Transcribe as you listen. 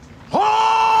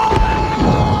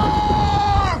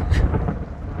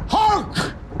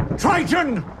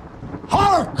Captain,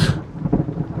 hark!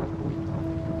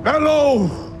 Below,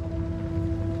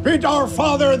 bid our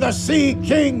father the Sea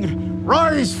King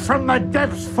rise from the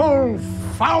depths full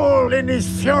foul in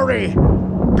his fury,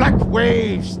 black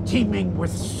waves teeming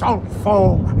with salt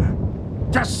foam,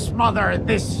 to smother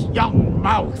this young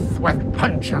mouth with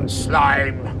pungent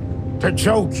slime, to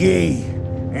choke ye,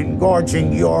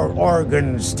 engorging your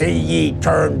organs till ye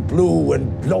turn blue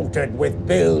and bloated with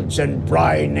bilge and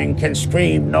brine and can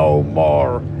scream no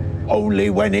more. Only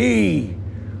when he,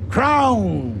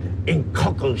 crowned in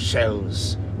cockle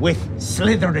shells, with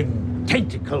slithering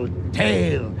tentacled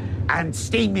tail and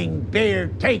steaming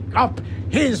beard, take up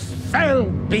his fell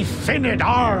befinned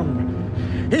arm.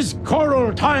 His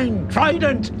coral-tined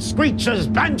trident screeches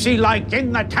banshee-like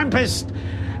in the tempest,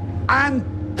 and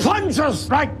plunges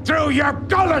right through your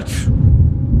gullet,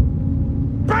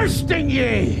 bursting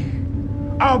ye,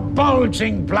 a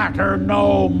bulging bladder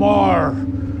no more,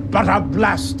 but a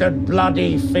blasted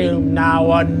bloody film now,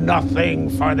 a nothing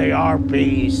for the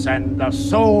harpies and the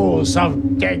souls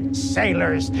of dead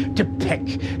sailors to peck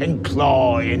and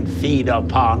claw and feed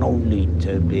upon, only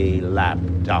to be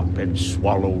lapped up and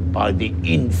swallowed by the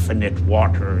infinite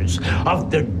waters of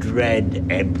the dread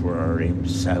Emperor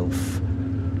himself.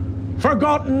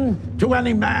 Forgotten to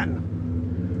any man,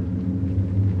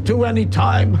 to any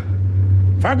time,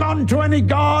 forgotten to any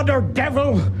god or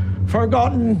devil,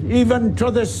 forgotten even to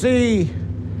the sea.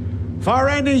 For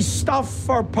any stuff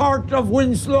or part of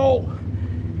Winslow,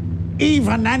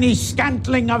 even any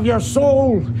scantling of your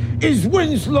soul, is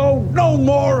Winslow no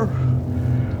more,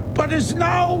 but is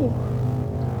now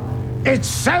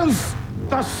itself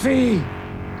the sea.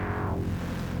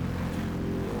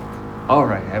 All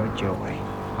right, have it your way.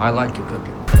 I like to cook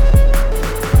it.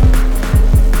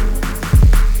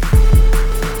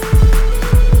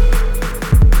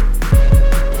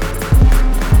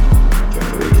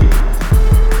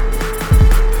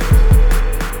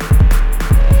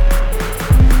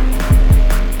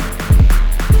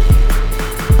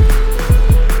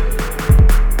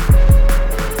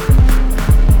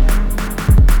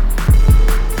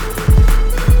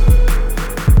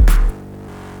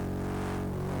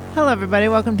 Everybody,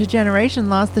 welcome to Generation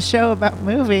Lost, the show about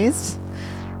movies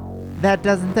that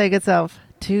doesn't take itself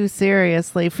too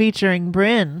seriously, featuring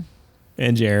Bryn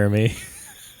and Jeremy.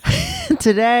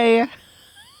 Today,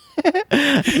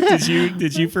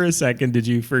 did you for a second, did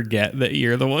you forget that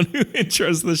you're the one who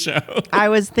intros the show? I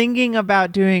was thinking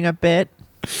about doing a bit.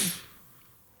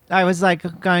 I was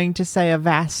going to say a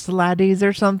vast laddies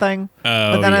or something,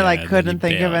 but then I couldn't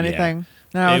think of anything. Yeah.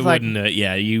 And I was wouldn't.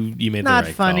 You made not the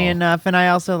right funny call. enough, and I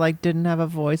also didn't have a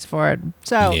voice for it,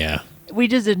 so yeah, we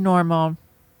just did normal.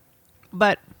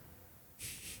 But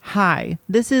hi,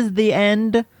 this is the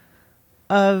end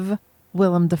of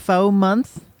Willem Dafoe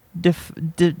month. June.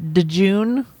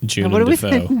 Junum what do we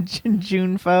Dafoe.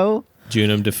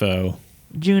 Junum Dafoe.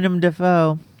 Junum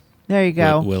Dafoe. There you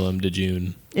go. Willem de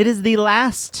June. It is the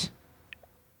last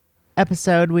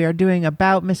episode we are doing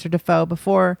about Mr. Dafoe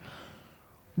before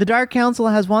the Dark Council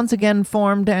has once again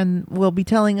formed and will be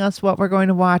telling us what we're going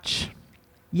to watch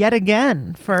yet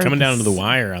again. For coming down to the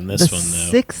wire on this one,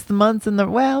 though. 6th month in the...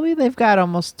 Well, they've got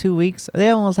almost 2 weeks. They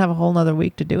almost have a whole nother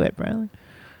week to do it, Bradley.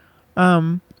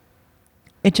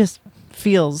 It just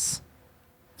feels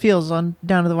on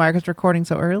down to the wire because we're recording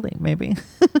so early, maybe.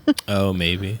 Oh,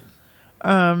 maybe.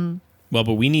 Well,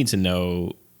 but we need to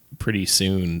know pretty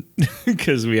soon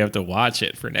because we have to watch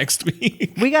it for next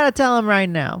week. We got to tell them right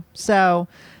now. So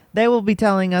they will be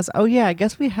telling us, oh, yeah, I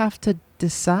guess we have to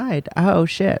decide. Oh,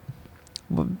 shit.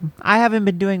 I haven't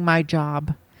been doing my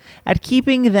job at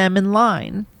keeping them in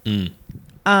line.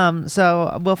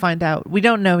 So we'll find out. We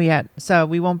don't know yet, so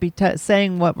we won't be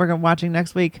saying what we're watching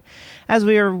next week, as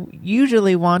we are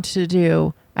usually want to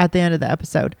do at the end of the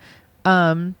episode.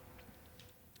 But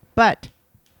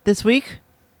this week,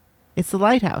 it's The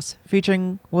Lighthouse,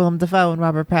 featuring Willem Dafoe and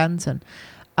Robert Pattinson.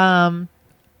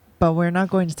 But we're not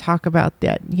going to talk about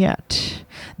that yet.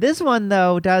 This one,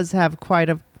 though, does have quite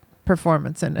a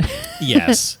performance in it.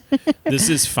 Yes. This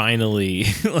is finally,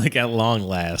 at long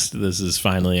last, this is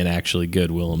finally an actually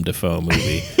good Willem Dafoe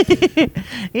movie.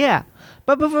 Yeah.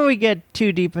 But before we get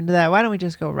too deep into that, why don't we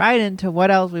just go right into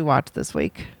what else we watched this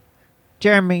week?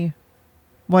 Jeremy,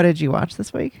 what did you watch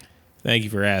this week? Thank you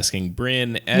for asking,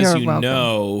 Bryn. As you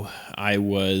know, I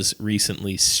was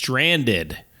recently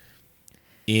stranded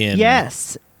in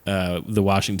the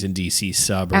Washington, D.C.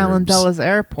 suburbs. Allen Dulles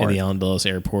Airport. In the Allen Dulles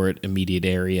Airport immediate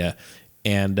area.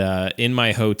 And in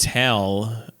my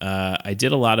hotel, I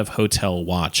did a lot of hotel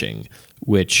watching,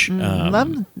 which...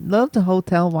 love to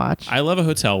hotel watch. I love a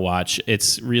hotel watch.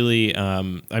 It's really...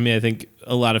 I think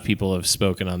a lot of people have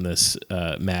spoken on this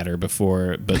matter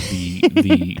before, but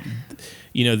the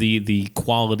the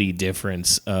quality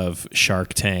difference of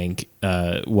Shark Tank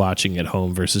watching at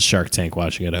home versus Shark Tank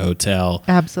watching at a hotel.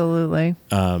 Absolutely.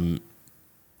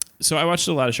 So I watched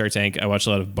a lot of Shark Tank. I watched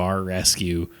a lot of Bar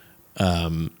Rescue.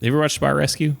 You ever watched Bar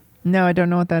Rescue? No, I don't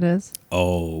know what that is.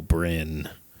 Oh, Bryn.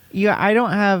 Yeah, I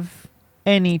don't have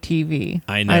any TV.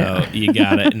 I know. You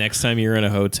got it. Next time you're in a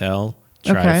hotel,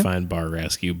 try to find Bar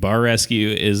Rescue. Bar Rescue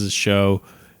is a show.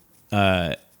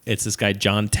 It's this guy,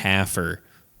 John Taffer,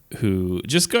 who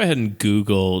just go ahead and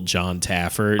Google John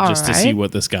Taffer to see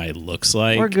what this guy looks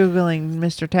like. We're Googling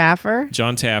Mr. Taffer.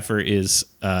 John Taffer is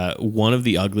one of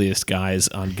the ugliest guys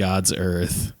on God's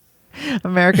earth.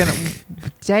 American.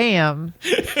 Damn.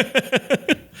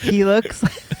 He looks.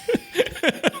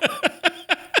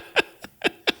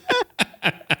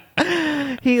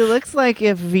 He looks like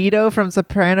if Vito from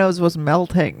Sopranos was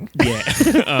melting. Yeah.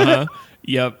 Uh-huh.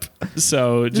 Yep.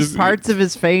 So just parts of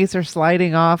his face are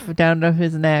sliding off down to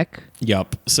his neck.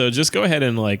 Yep. So just go ahead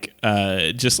and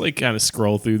kind of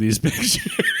scroll through these pictures.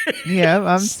 Yeah,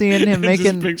 I'm seeing him making.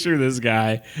 Just picture this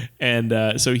guy,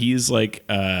 and so he's like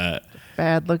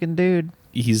bad looking dude.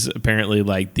 He's apparently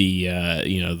like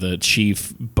the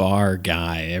chief bar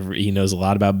guy. He knows a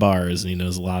lot about bars, and he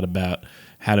knows a lot about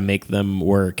how to make them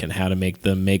work and how to make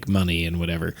them make money and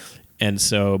whatever. And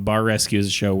so Bar Rescue is a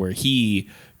show where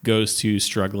he goes to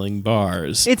struggling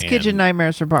bars. It's Kitchen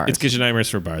Nightmares for Bars. It's Kitchen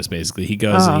Nightmares for Bars, basically. He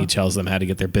goes and he tells them how to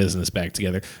get their business back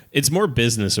together. It's more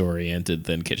business-oriented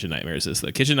than Kitchen Nightmares is,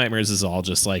 though. Kitchen Nightmares is all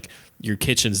just like, your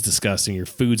kitchen's disgusting, your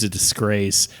food's a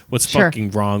disgrace, what's fucking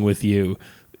wrong with you?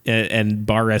 And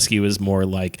Bar Rescue is more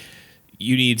like,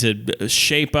 you need to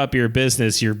shape up your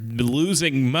business, you're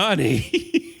losing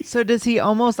money. So does he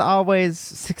almost always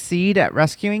succeed at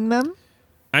rescuing them?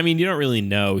 I mean, you don't really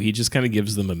know. He just kind of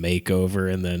gives them a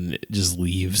makeover and then just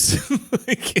leaves.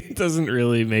 It doesn't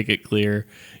really make it clear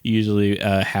usually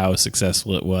how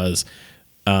successful it was.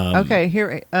 Okay,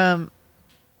 here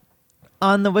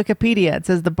on the Wikipedia, it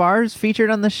says the bars featured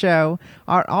on the show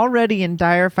are already in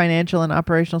dire financial and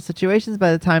operational situations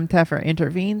by the time Teffer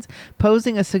intervenes,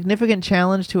 posing a significant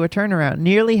challenge to a turnaround.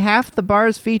 Nearly half the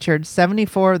bars featured,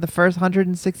 74 of the first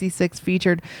 166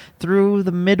 featured through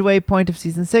the midway point of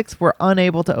season 6, were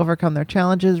unable to overcome their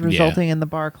challenges, resulting in the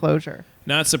bar closure.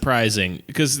 Not surprising,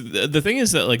 because the thing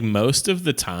is that like most of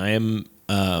the time,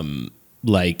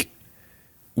 like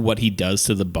what he does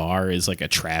to the bar is like a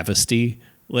travesty.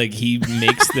 Like he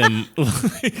makes them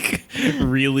like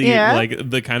really like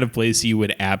the kind of place you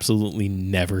would absolutely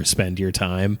never spend your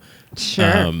time.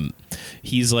 Sure.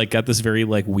 He's like got this very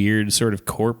like weird sort of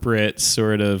corporate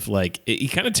sort of like he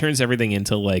kind of turns everything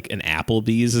into like an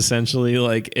Applebee's essentially.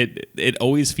 Like it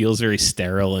always feels very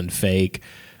sterile and fake.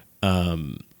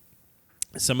 Some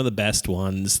of the best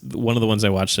ones. One of the ones I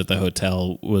watched at the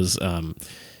hotel was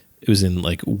it was in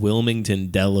like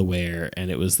Wilmington, Delaware, and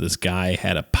it was this guy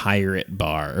had a pirate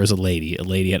bar. Or it was a lady. A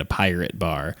lady had a pirate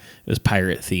bar. It was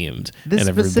pirate themed. This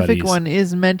specific one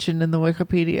is mentioned in the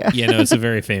Wikipedia. Yeah, no, it's a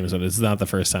very famous one. It's not the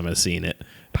first time I've seen it.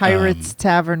 Pirates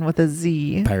Tavern with a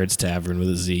Z. Pirates Tavern with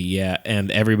a Z, yeah.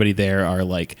 And everybody there are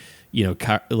like,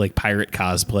 like pirate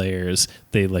cosplayers.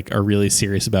 They like are really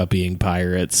serious about being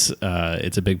pirates.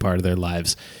 It's a big part of their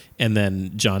lives. And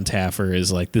then John Taffer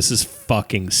is like, this is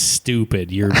fucking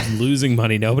stupid. You're losing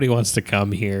money. Nobody wants to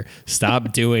come here.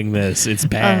 Stop doing this. It's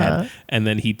bad. And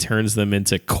then he turns them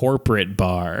into Corporate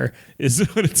Bar, is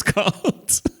what it's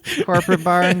called. Corporate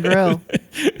Bar and Grill.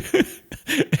 And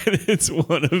it's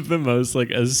one of the most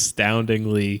like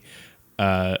astoundingly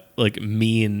like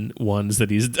mean ones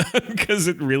that he's done, because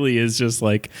it really is just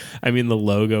like, I mean, the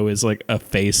logo is like a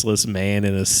faceless man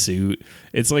in a suit.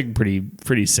 It's like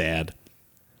pretty sad.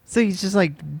 So he's just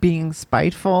like being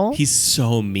spiteful. He's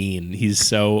so mean. He's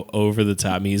so over the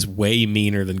top. I mean, he's way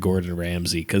meaner than Gordon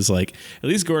Ramsay, because like at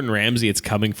least Gordon Ramsay, it's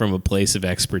coming from a place of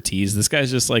expertise. This guy's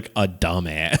just like a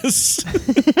dumbass.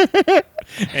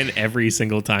 And every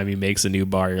single time he makes a new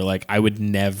bar, you're like, I would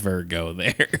never go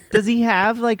there. Does he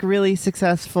have like really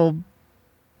successful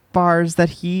bars that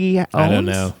he owns? I don't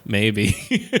know. Maybe.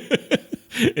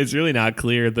 It's really not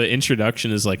clear. The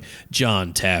introduction is like,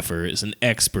 John Taffer is an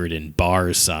expert in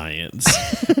bar science.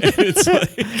 It's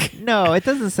like, no, it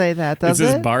doesn't say that, does it? It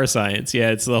says bar science. Yeah,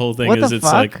 it's the whole thing. What is the it's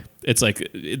fuck? It's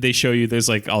like they show you there's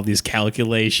like all these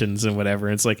calculations and whatever.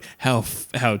 It's like how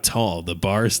tall the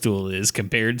bar stool is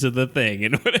compared to the thing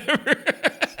and whatever.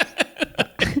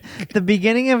 The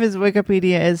beginning of his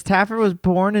Wikipedia is Taffer was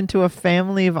born into a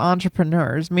family of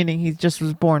entrepreneurs, meaning he just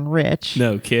was born rich.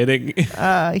 No kidding.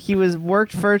 He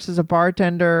worked first as a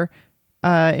bartender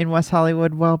in West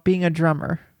Hollywood while being a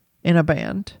drummer in a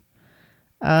band.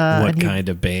 What kind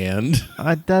of band?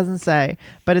 It doesn't say,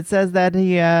 but it says that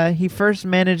he first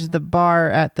managed the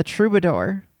bar at the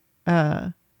Troubadour,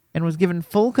 and was given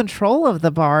full control of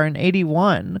the bar in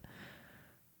 '81,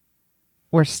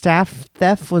 where staff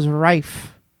theft was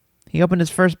rife. He opened his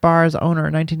first bar as owner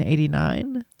in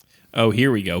 1989. Oh,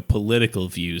 here we go. Political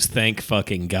views. Thank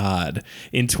fucking God.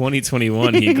 In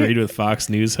 2021, he agreed with Fox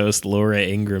News host Laura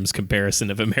Ingram's comparison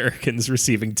of Americans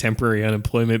receiving temporary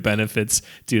unemployment benefits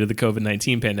due to the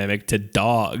COVID-19 pandemic to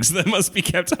dogs that must be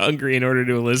kept hungry in order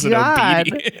to elicit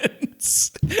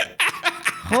obedience.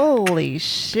 Holy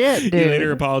shit, dude. He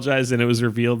later apologized, and it was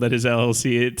revealed that his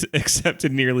LLC had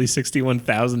accepted nearly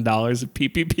 $61,000 of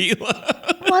PPP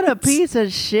loans. What a piece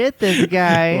of shit, this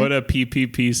guy. What a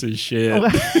PP piece of shit.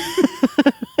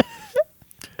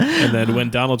 And then when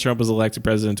Donald Trump was elected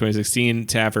president in 2016,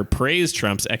 Taffer praised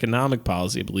Trump's economic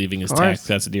policy, believing his tax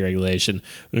cuts and deregulation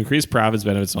would increase profits,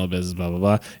 benefits, small business, blah, blah,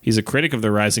 blah. He's a critic of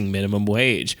the rising minimum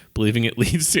wage, believing it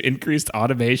leads to increased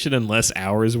automation and less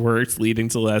hours worked, leading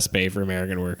to less pay for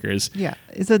American workers. Yeah,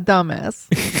 he's a dumbass.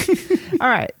 All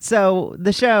right, so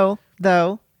the show,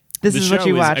 though, this is what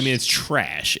you watched. I mean, it's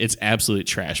trash. It's absolute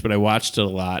trash, but I watched it a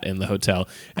lot in the hotel.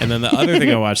 And then the other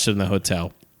thing I watched in the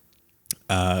hotel,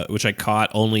 which I caught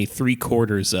only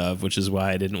 3/4 of, which is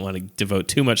why I didn't want to devote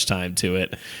too much time to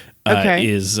it,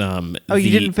 is... you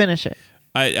didn't finish it.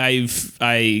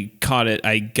 I caught it.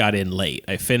 I got in late.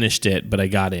 I finished it, but I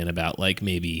got in about like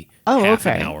maybe half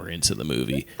an hour into the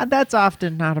movie. That's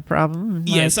often not a problem.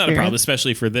 Yeah, it's not a problem,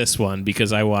 especially for this one,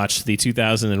 because I watched the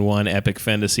 2001 epic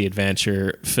fantasy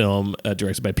adventure film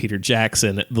directed by Peter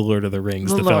Jackson, The Lord of the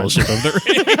Rings, The Fellowship of the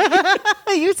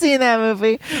Ring. You've seen that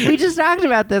movie. We just talked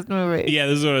about this movie. Yeah,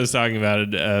 this is what I was talking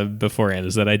about beforehand,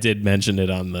 is that I did mention it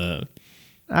on the...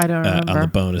 I don't remember. On the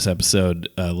bonus episode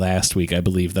last week, I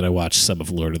believe that I watched some of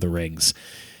Lord of the Rings,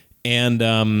 and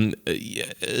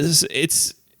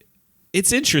it's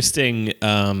interesting.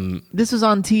 This was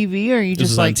on TV, or you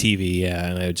just on TV? Yeah,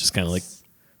 and I just kind of like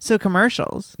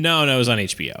commercials. No, it was on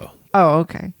HBO. Oh,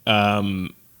 okay.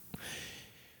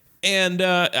 And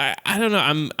I don't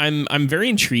know. I'm very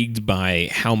intrigued by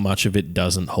how much of it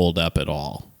doesn't hold up at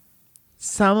all.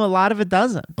 A lot of it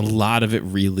doesn't. A lot of it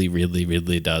really, really,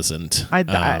 really doesn't.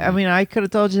 I mean, I could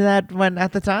have told you that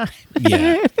at the time.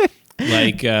 Yeah,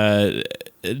 like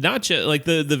not just like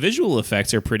the visual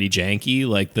effects are pretty janky.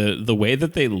 Like the way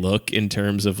that they look in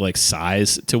terms of like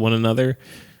size to one another,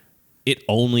 it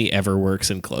only ever works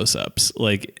in close-ups.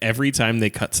 Like every time they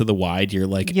cut to the wide, you're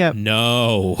like,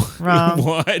 no, wrong.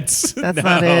 What? That's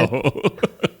not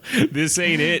it. This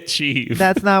ain't it, Chief.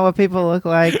 That's not what people look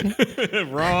like.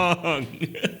 Wrong.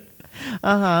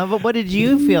 But what did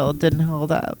you feel didn't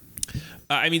hold up?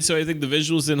 I mean, so I think the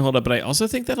visuals didn't hold up, but I also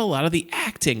think that a lot of the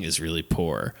acting is really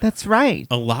poor. That's right.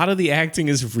 A lot of the acting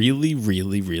is really,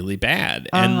 really, really bad.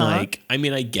 And like, I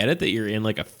mean, I get it that you're in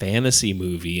like a fantasy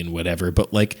movie and whatever,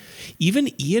 but like even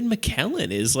Ian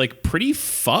McKellen is like pretty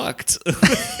fucked.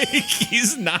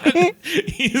 Like,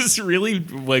 he's really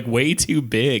like way too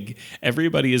big.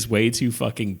 Everybody is way too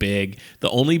fucking big. The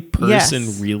only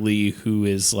person really who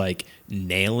is like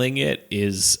nailing it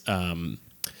is,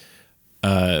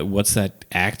 what's that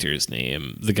actor's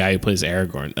name? The guy who plays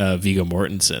Aragorn, Viggo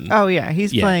Mortensen. Oh yeah,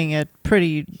 he's playing it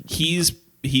pretty.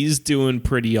 He's doing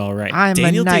pretty all right.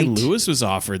 Daniel Day-Lewis was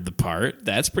offered the part.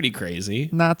 That's pretty crazy.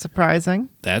 Not surprising.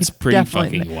 That's pretty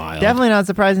fucking wild. Definitely not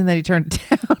surprising that he turned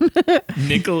it down.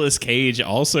 Nicolas Cage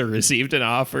also received an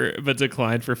offer but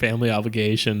declined for family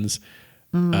obligations.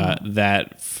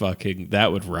 That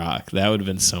would rock. That would have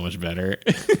been so much better.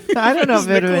 I don't know if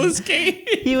it Nicolas Cage.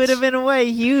 He would have been way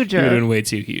huger. He would have been way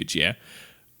too huge, yeah.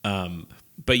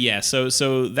 But yeah, so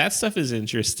that stuff is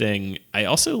interesting. I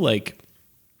also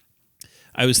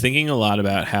I was thinking a lot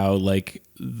about how like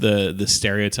the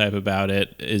stereotype about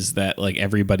it is that like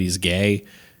everybody's gay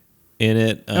in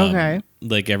it. Okay.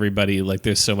 Like everybody, like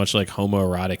there's so much like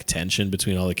homoerotic tension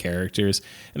between all the characters.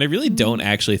 And I really don't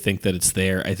actually think that it's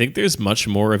there. I think there's much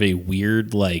more of a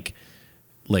weird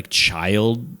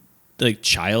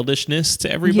childishness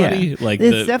to everybody. Yeah. Like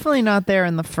it's definitely not there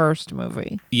in the first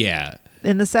movie. Yeah.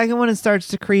 In the second one, it starts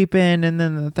to creep in, and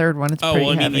then the third one, it's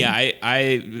pretty heavy.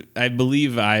 I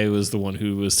believe I was the one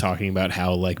who was talking about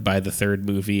how, like, by the third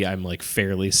movie, I'm, like,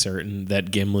 fairly certain that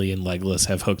Gimli and Legolas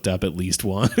have hooked up at least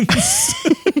once.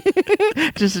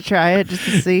 Just to try it, just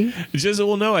to see?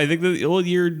 No, I think that,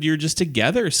 you're just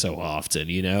together so often,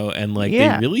 you know? And, like,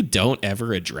 they really don't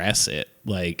ever address it.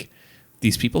 Like,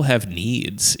 these people have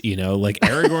needs, you know, like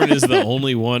Aragorn is the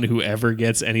only one who ever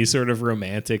gets any sort of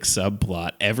romantic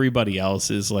subplot. Everybody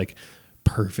else is like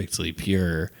perfectly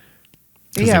pure.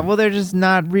 Yeah, well, they're just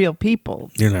not real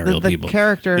people. They're not real people. The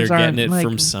characters they're aren't getting it like,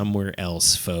 from somewhere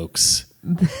else, folks.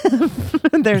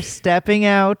 they're stepping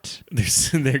out.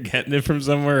 They're getting it from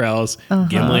somewhere else.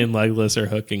 Gimli and Legolas are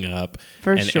hooking up.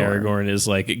 For and sure. Aragorn is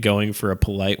like going for a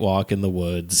polite walk in the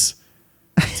woods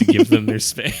to give them their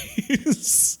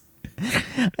space.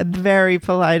 Very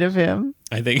polite of him.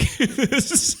 I think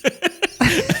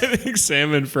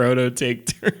Sam and Frodo take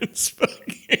turns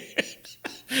fucking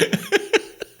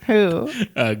Who?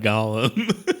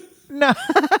 Gollum. No.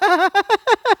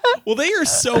 Well, they are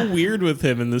so weird with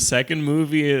him in the second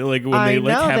movie, like when I they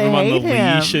like know, have they him on the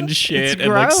hate leash him. and shit, It's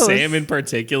and like gross. Sam in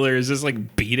particular is just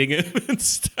like beating him and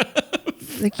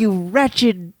stuff. Like, you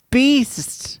wretched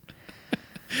beast.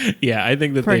 Yeah, I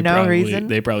think that For no reason.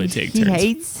 they probably take he turns.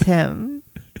 hates him.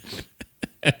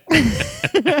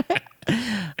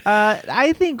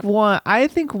 I think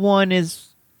one is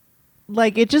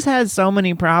like, it just has so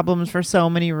many problems for so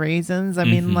many reasons. I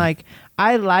mean, like,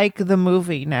 I like the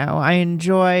movie now. I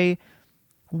enjoy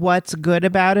what's good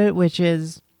about it, which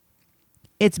is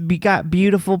got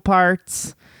beautiful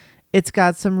parts. It's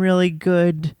got some really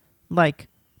good like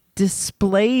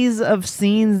displays of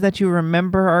scenes that you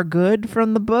remember are good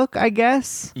from the book, I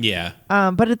guess. Yeah.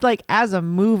 But it's like, as a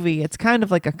movie, it's kind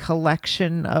of like a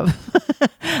collection of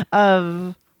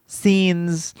of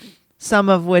scenes, some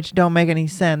of which don't make any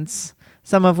sense,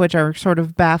 some of which are sort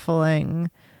of baffling,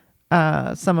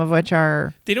 some of which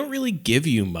are... They don't really give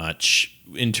you much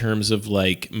in terms of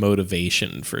like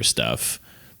motivation for stuff.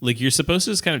 Like, you're supposed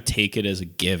to just kind of take it as a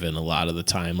given a lot of the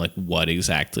time, like what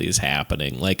exactly is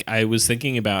happening. Like, I was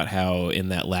thinking about how in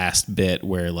that last bit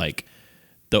where like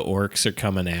the orcs are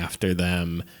coming after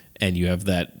them, and you have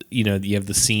that, you know, you have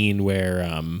the scene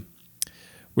where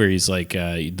he's like,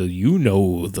 do you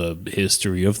know the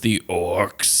history of the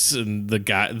orcs? And the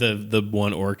guy, the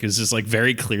one orc is just like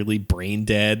very clearly brain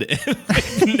dead and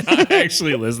like not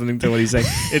actually listening to what he's saying.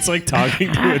 It's like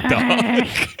talking to a dog.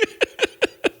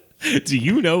 Do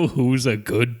you know who's a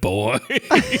good boy?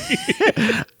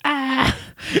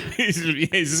 He's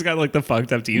just got like the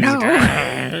fucked up teeth. No.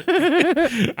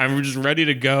 Like, I'm just ready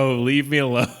to go. Leave me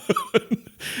alone.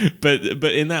 But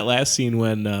in that last scene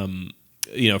when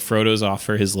you know, Frodo's off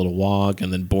for his little walk,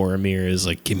 and then Boromir is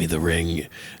like, "Give me the ring,"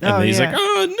 and then he's like,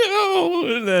 "Oh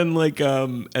no!" And then like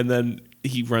and then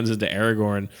he runs into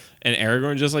Aragorn, and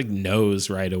Aragorn just like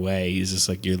knows right away. He's just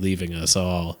like, "You're leaving us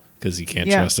all." Because he can't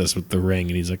trust us with the ring,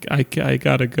 and he's like, I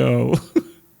gotta go.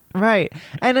 Right.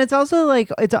 And it's also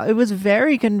like, it was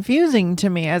very confusing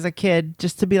to me as a kid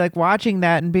just to be like watching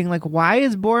that and being like, why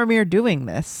is Boromir doing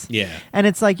this? Yeah. And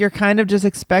it's like, you're kind of just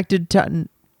expected to,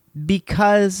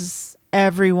 because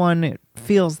everyone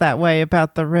feels that way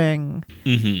about the ring.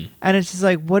 Mm-hmm. And it's just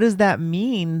like, what does that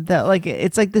mean? That like,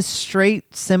 it's like this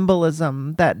straight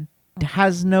symbolism that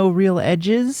has no real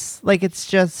edges. Like, it's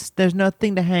just, there's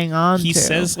nothing to hang on to. He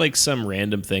says like some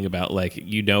random thing about like,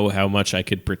 you know how much I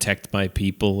could protect my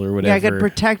people or whatever. Yeah, I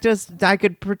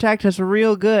could protect us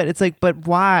real good. It's like, but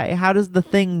why? How does the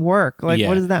thing work? Like,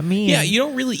 what does that mean? Yeah, you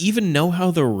don't really even know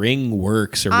how the ring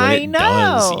works or what it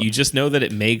does. You just know that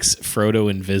it makes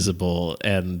Frodo invisible,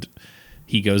 and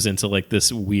he goes into like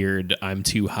this weird I'm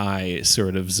too high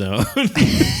sort of zone.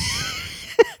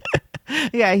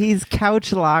 Yeah, he's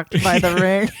couch locked by the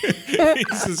ring.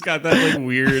 He's just got that like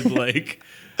weird like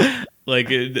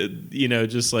you know,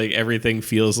 just like everything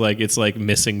feels like it's like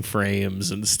missing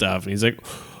frames and stuff, and he's like,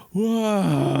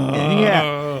 whoa.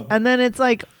 Yeah, and then it's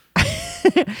like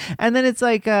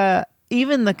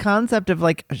even the concept of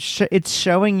like it's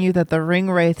showing you that the ring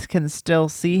wraiths can still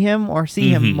see him or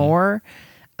see him more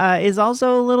is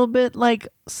also a little bit like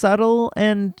subtle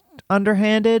and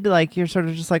underhanded. Like, you're sort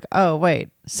of just like, oh wait,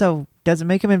 so does it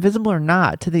make him invisible or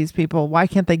not to these people? Why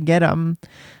can't they get him?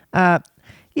 Yeah,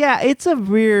 it's a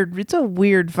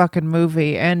weird fucking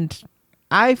movie, and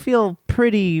I feel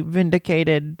pretty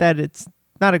vindicated that it's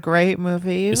not a great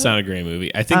movie. It's not a great movie.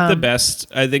 I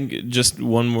think just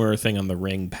one more thing on the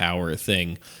ring power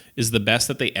thing is the best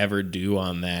that they ever do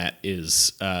on that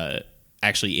is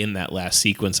actually in that last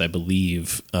sequence, I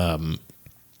believe, when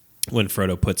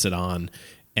Frodo puts it on,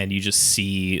 and you just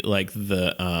see like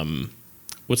the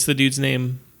what's the dude's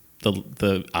name?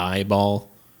 The eyeball?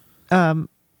 Sauron.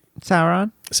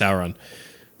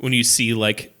 When you see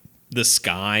like the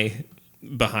sky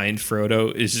behind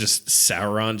Frodo is just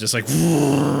Sauron, just like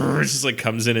just like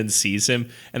comes in and sees him,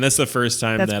 and that's the first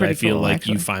time that I feel cool, like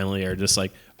actually. You finally are just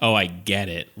like, oh, I get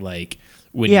it. Like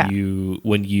when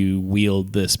you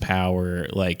wield this power,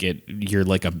 like you're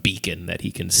like a beacon that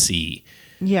he can see.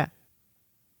 Yeah.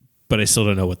 But I still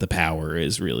don't know what the power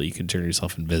is, really. You can turn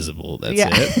yourself invisible. That's Yeah.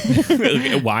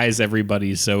 it. Why is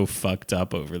everybody so fucked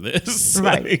up over this?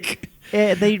 Right.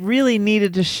 They really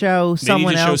needed to show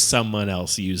someone else. Show someone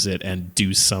else use it and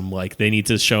do some, like, they need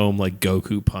to show them, like,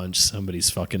 Goku punch somebody's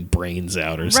fucking brains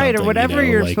out or something. Right, or whatever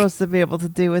you're like, supposed to be able to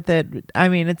do with it. I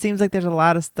mean, it seems like there's a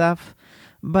lot of stuff,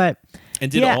 but... And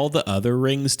did all the other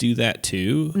rings do that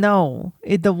too? No,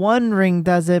 the one ring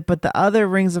does it, but the other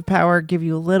rings of power give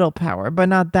you little power, but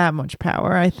not that much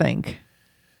power, I think.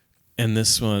 And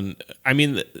this one, I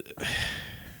mean...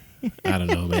 I don't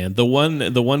know, man. The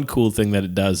one cool thing that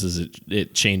it does is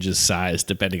it changes size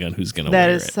depending on who's going to wear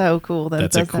it. That is so cool.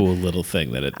 That's a cool little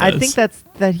thing that it does. I think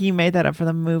that he made that up for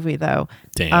the movie, though.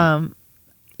 Damn.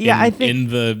 Yeah, I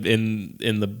think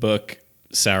in the book,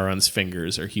 Sauron's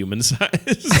fingers are human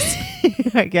sized.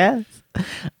 I guess.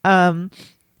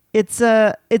 It's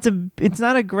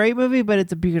not a great movie, but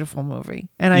it's a beautiful movie,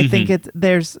 and I think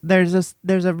there's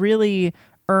a really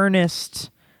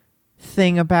earnest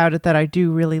thing about it that I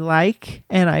do really like,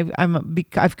 and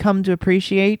I've come to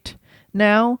appreciate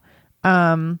now.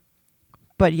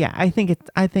 But yeah, I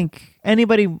think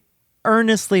anybody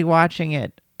earnestly watching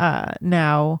it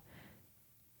now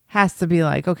has to be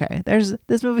like, okay,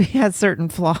 this movie has certain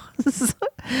flaws,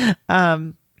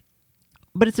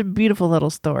 but it's a beautiful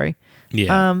little story.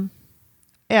 Yeah.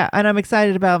 Yeah, and I'm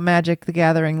excited about Magic: The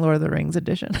Gathering, Lord of the Rings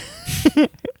edition.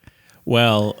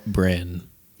 Well, Bryn.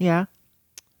 Yeah.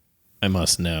 I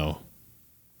must know.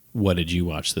 What did you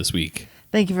watch this week?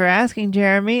 Thank you for asking,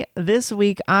 Jeremy. This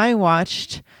week I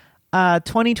watched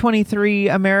 2023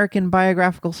 American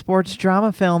biographical sports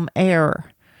drama film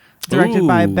Air, directed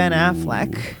by Ben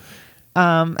Affleck.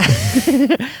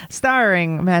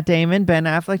 Starring Matt Damon, Ben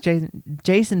Affleck,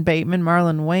 Jason Bateman,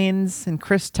 Marlon Wayans, and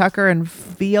Chris Tucker, and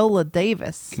Viola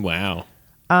Davis. Wow.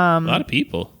 A lot of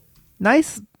people.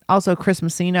 Nice. Also, Chris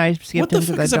Messina. I skipped what the him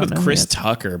fuck because is I up don't with know. Chris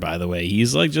Tucker, by the way?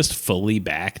 He's like just fully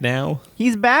back now.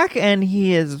 He's back and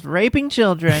he is raping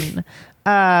children.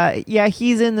 Yeah,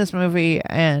 he's in this movie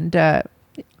and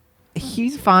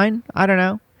he's fine. I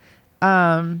don't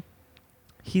know.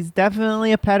 He's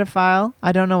definitely a pedophile.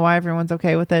 I don't know why everyone's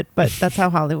okay with it, but that's how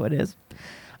Hollywood is.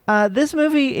 This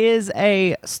movie is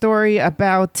a story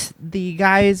about the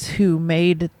guys who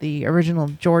made the original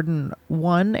Jordan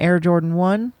 1, Air Jordan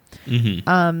 1.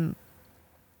 Mm-hmm.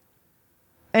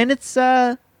 And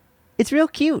it's real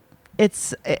cute.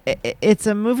 It's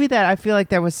a movie that I feel like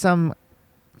there was some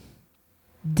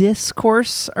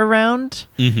discourse around.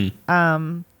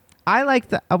 Mm-hmm. I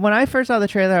like when I first saw the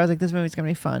trailer, I was like, this movie's gonna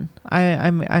be fun.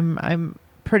 I'm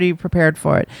pretty prepared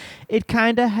for it. It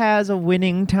kind of has a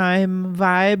Winning Time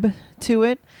vibe to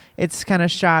it. It's kind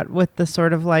of shot with the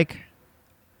sort of like,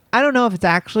 I don't know if it's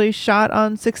actually shot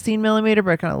on 16 millimeter,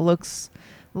 but it kind of looks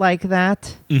like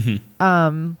that.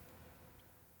 Mm-hmm.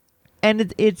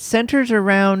 And it centers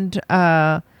around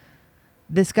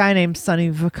this guy named Sonny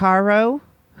Vaccaro,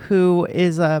 who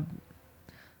is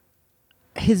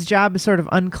his job is sort of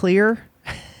unclear.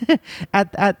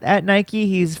 At Nike,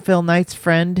 he's Phil Knight's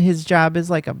friend. His job is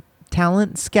like a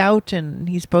talent scout, and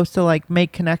he's supposed to like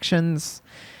make connections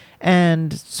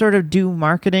and sort of do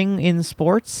marketing in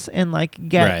sports and like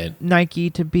get Nike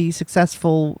to be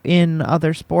successful in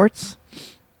other sports.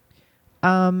 What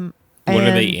are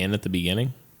they in at the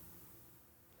beginning?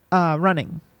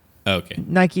 Running. Okay.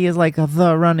 Nike is like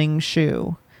the running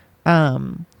shoe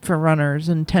for runners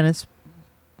and tennis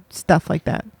stuff like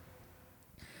that.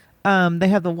 They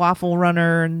have the waffle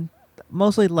runner and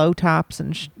mostly low tops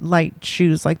and light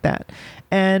shoes like that,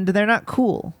 and they're not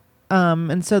cool.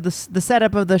 And so the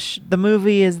setup of the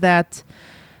movie is that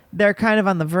they're kind of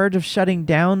on the verge of shutting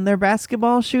down their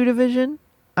basketball shoe division,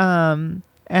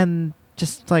 and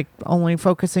just like only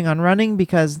focusing on running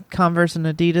because Converse and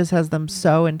Adidas has them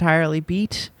so entirely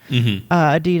beat. Mm-hmm.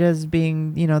 Adidas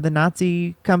being, the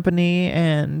Nazi company,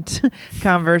 and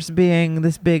Converse being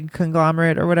this big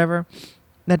conglomerate or whatever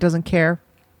that doesn't care.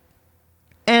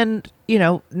 And,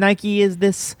 Nike is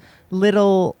this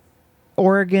little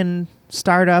Oregon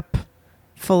startup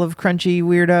full of crunchy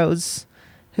weirdos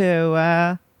who,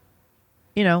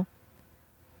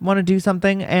 want to do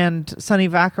something. And Sonny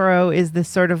Vaccaro is this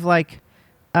sort of like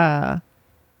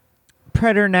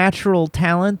preternatural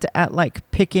talent at like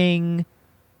picking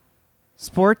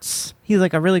sports. He's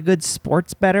like a really good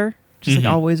sports bettor, just like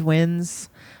always wins.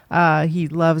 He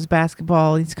loves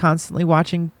basketball. He's constantly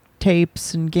watching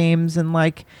tapes and games, and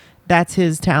like that's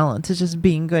his talent. It's just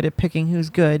being good at picking who's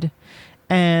good.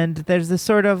 And there's this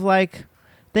sort of like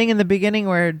thing in the beginning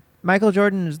where Michael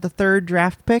Jordan is the third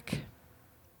draft pick,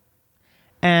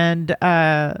 and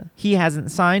he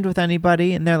hasn't signed with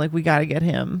anybody, and they're like, we got to get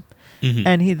him.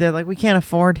 And they're like, we can't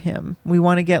afford him. We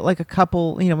want to get like a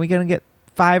couple, we're going to get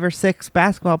 5 or 6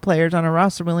 basketball players on a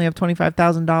roster. We only have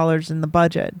 $25,000 in the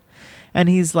budget. And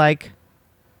he's like,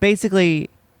 basically,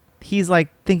 he's like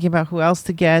thinking about who else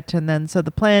to get. And then, so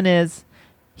the plan is,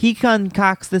 he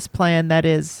concocts this plan that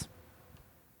is,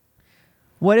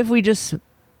 what if we just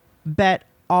bet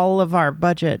all of our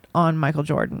budget on Michael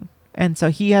Jordan? And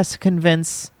so he has to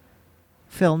convince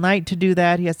Phil Knight to do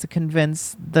that. He has to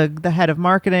convince the head of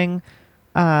marketing,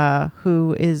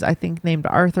 who is, I think, named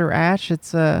Arthur Ashe.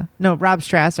 It's Rob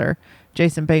Strasser,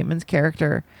 Jason Bateman's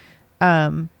character.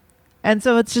 And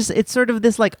so it's sort of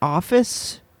this like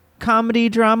Office comedy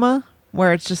drama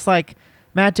where it's just like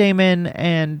Matt Damon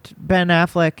and Ben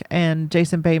Affleck and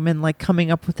Jason Bateman like coming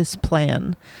up with this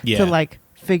plan to like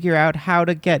figure out how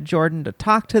to get Jordan to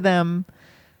talk to them,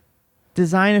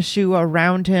 design a shoe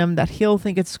around him that he'll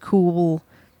think it's cool,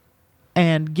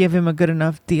 and give him a good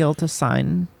enough deal to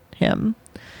sign him.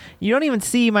 You don't even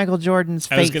see Michael Jordan's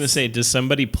face. I was going to say, does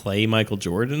somebody play Michael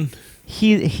Jordan?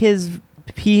 You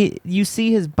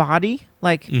see his body,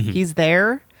 like he's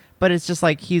there, but it's just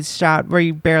like he's shot where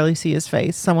you barely see his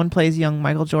face. Someone plays young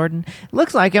Michael Jordan.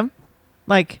 Looks like him,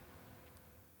 like,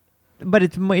 but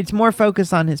it's more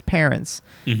focused on his parents.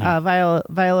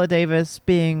 Viola Davis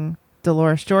being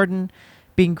Dolores Jordan,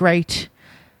 being great.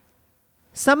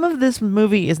 Some of this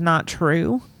movie is not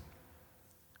true.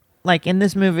 Like in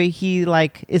this movie, he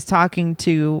like is talking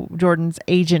to Jordan's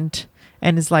agent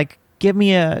and is like,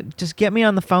 just get me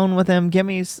on the phone with him.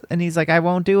 And he's like, I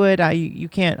won't do it. You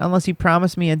can't, unless you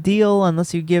promise me a deal,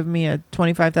 unless you give me a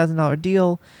 $25,000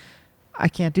 deal. I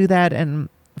can't do that. And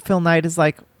Phil Knight is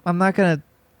like, I'm not going to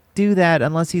do that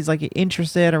unless he's like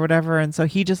interested or whatever. And so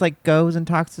he just like goes and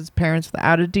talks to his parents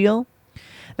without a deal.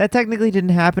 That technically didn't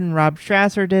happen. Rob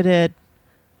Strasser did it.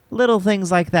 Little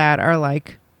things like that are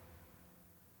like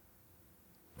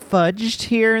fudged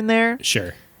here and there.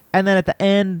 Sure. And then at the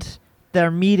end,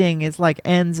 their meeting is like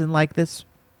ends in like this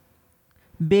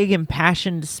big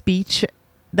impassioned speech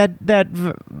that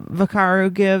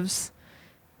Vaccaro gives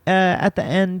at the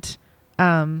end.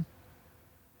 And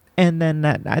then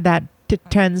that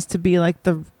tends to be like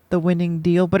the winning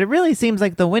deal. But it really seems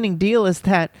like the winning deal is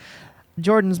that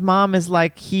Jordan's mom is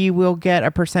like, he will get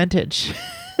a percentage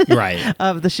right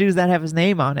of the shoes that have his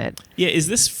name on it. Yeah, is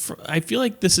this I feel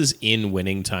like this is in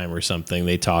Winning Time or something.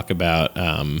 They talk about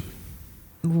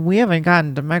we haven't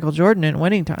gotten to Michael Jordan in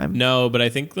Winning Time. No, but I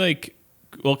think like,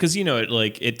 well, because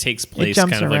it takes place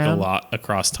kind of like a lot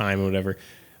across time or whatever.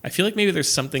 I feel like maybe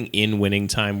there's something in Winning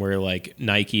Time where like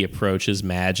Nike approaches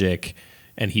Magic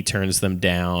and he turns them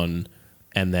down,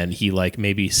 and then he like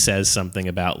maybe says something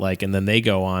about like, and then they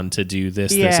go on to do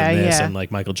this and this, and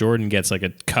like Michael Jordan gets like a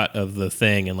cut of the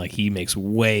thing, and like he makes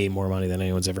way more money than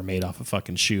anyone's ever made off a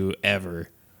fucking shoe ever.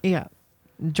 Yeah,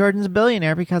 Jordan's a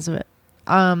billionaire because of it.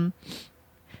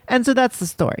 And so that's the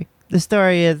story. The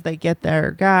story is they get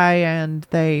their guy and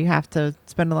they have to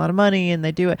spend a lot of money, and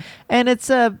they do it, and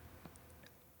it's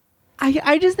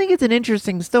I just think it's an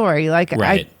interesting story. Like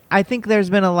right. I think there's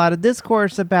been a lot of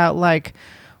discourse about like,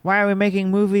 why are we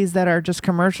making movies that are just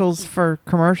commercials for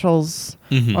commercials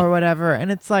or whatever?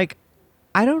 And it's like,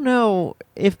 I don't know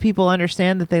if people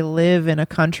understand that they live in a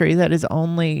country that is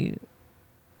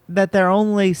that their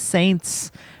only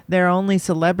saints, their only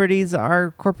celebrities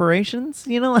are corporations,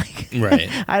 like, right.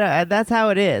 That's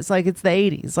how it is. Like, it's the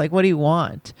 80s. Like, what do you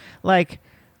want? Like,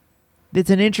 it's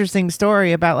an interesting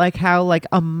story about like how like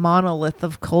a monolith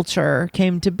of culture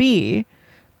came to be.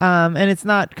 And it's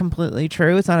not completely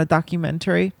true. It's not a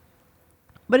documentary,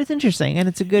 but it's interesting and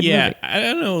it's a good movie. I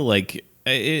don't know. Like,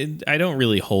 I don't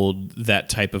really hold that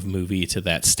type of movie to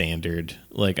that standard.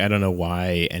 Like, I don't know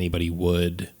why anybody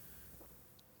would.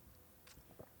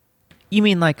 You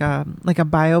mean like a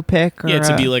biopic? Or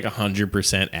to be like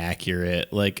 100%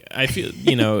 accurate. Like, I feel,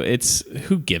 it's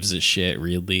who gives a shit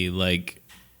really? Like,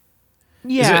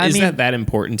 yeah, is that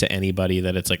important to anybody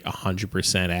that it's like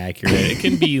 100% accurate? It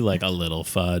can be like a little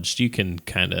fudged. You can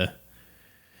kind of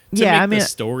make the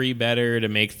story better, to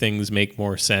make things make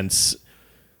more sense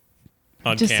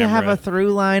on just camera. To have a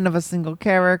through line of a single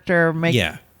character, make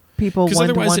people one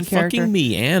to one character. Because otherwise it fucking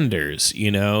meanders,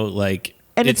 like.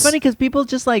 And it's funny because people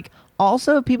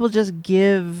just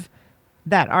give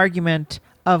that argument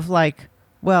of like,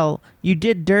 well, you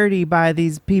did dirty by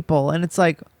these people, and it's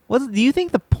like, do you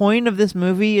think the point of this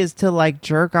movie is to like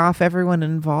jerk off everyone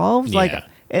involved? Yeah.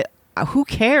 Like, who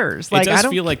cares? Like, it does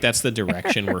feel like that's the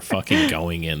direction we're fucking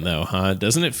going in, though, huh?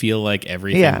 Doesn't it feel like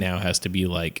everything now has to be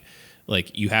like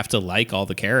like you have to like all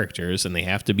the characters and they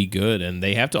have to be good and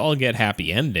they have to all get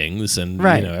happy endings and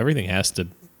Right. you know everything has to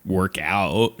work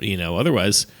out, you know,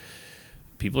 otherwise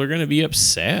people are going to be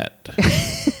upset.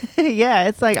 Yeah,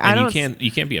 it's like And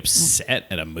you can't be upset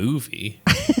at a movie.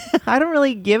 I don't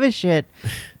really give a shit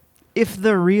if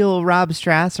the real Rob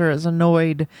Strasser is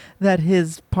annoyed that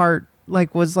his part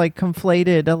like was like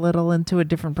conflated a little into a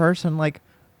different person. Like,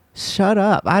 shut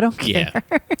up. I don't care.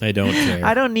 Yeah, I don't care.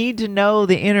 I don't need to know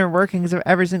the inner workings of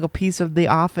every single piece of The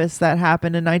Office that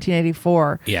happened in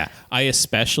 1984. Yeah, I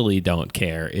especially don't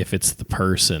care if it's the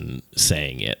person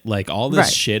saying it. Like all this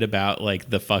Right. shit about like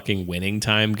the fucking winning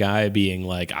time guy being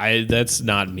like, that's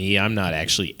not me. I'm not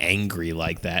actually angry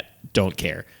like that. Don't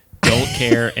care. Don't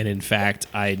care. And in fact,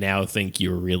 I now think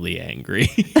you're really angry.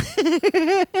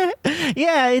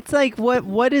 Yeah, it's like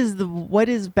what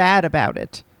is bad about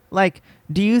it? Like,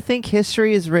 do you think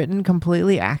history is written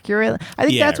completely accurate? I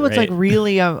think Yeah, that's what's right. like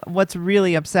really what's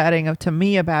really upsetting to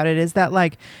me about it is that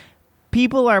like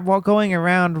people are going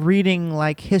around reading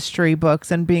like history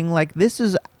books and being like, this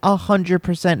is 100%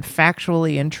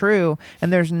 factually and true,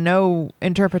 and there's no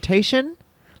interpretation.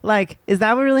 Like, is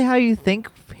that really how you think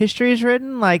history is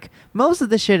written? Like, most of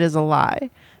the shit is a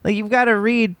lie. Like, you've got to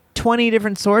read 20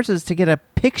 different sources to get a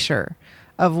picture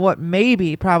of what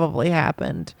maybe probably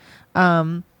happened.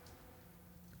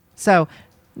 So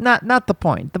not the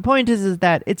point. The point is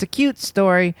that it's a cute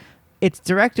story. It's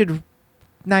directed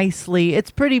nicely. It's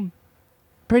pretty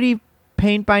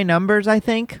paint by numbers, I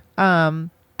think.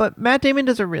 But Matt Damon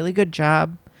does a really good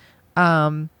job.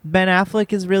 Ben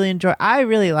Affleck is really I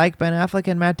really like Ben Affleck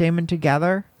and Matt Damon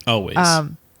together. Always.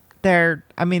 They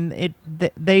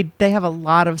have a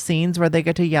lot of scenes where they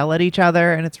get to yell at each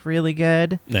other and it's really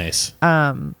good. Nice.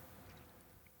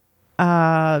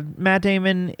 Matt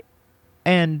Damon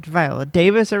and Viola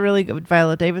Davis are really good.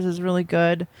 Viola Davis is really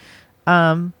good.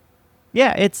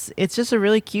 Yeah, it's just a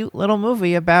really cute little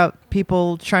movie about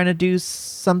people trying to do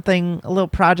something, a little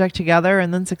project together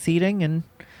and then succeeding, and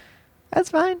that's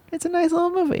fine. It's a nice little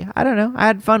movie. I don't know. I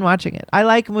had fun watching it. I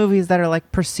like movies that are like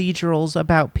procedurals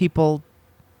about people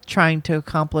trying to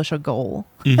accomplish a goal.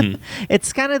 Mm-hmm.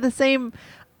 It's kind of the same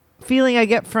feeling I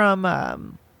get from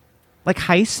like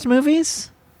heist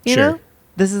movies. You Sure. know,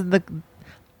 this is the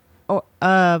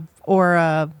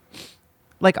or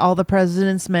like All the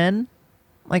President's Men,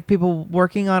 like people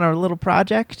working on a little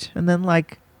project and then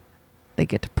like they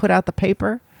get to put out the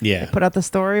paper. Yeah. They put out the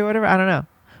story or whatever. I don't know.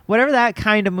 Whatever that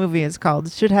kind of movie is called,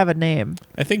 it should have a name.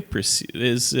 I think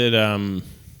is it I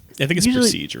think it's Usually-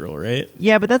 procedural, right?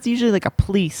 Yeah, but that's usually like a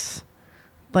police.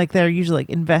 Like they're usually like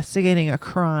investigating a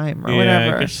crime or Yeah,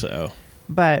 whatever. I guess so.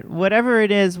 But whatever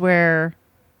it is where,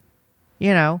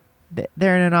 you know,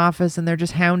 they're in an office and they're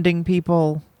just hounding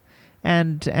people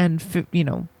and you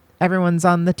know, everyone's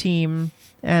on the team,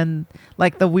 and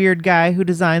like the weird guy who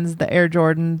designs the Air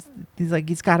Jordans, he's like,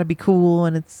 he's got to be cool,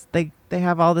 and it's they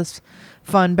have all this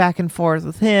fun back and forth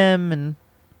with him, and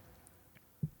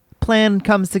plan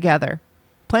comes together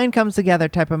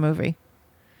type of movie.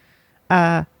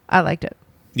 I liked it.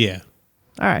 Yeah.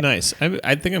 All right. Nice.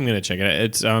 I think I'm gonna check it out.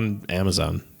 It's on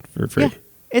Amazon for free. Yeah,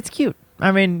 it's cute.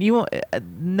 I mean, you won't,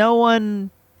 no one.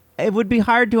 It would be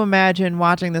hard to imagine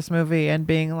watching this movie and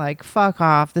being like, "Fuck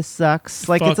off, this sucks."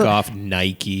 Like, Fuck it's off,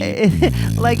 Nike.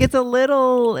 like it's a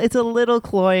little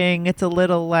cloying. It's a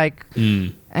little like,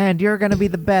 and you're gonna be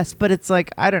the best. But it's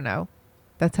like, I don't know.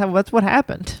 That's what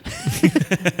happened.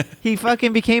 He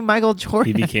fucking became Michael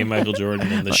Jordan. He became Michael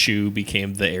Jordan, and the shoe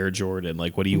became the Air Jordan.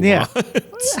 Like, what do you Yeah.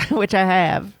 want? Which I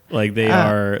have. Like, they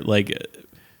are like.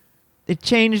 It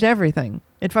changed everything.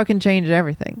 It fucking changed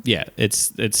everything. Yeah, it's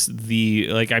the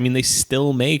like. I mean, they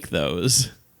still make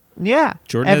those. Yeah.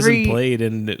 Jordan hasn't played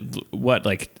in what,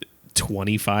 like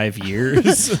 25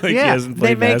 years. Like, Yeah, he hasn't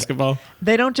played basketball.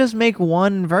 They don't just make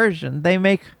one version. They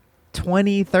make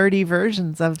 20, 30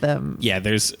 versions of them. Yeah,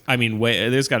 there's got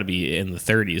to be in the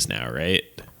 30s now, right?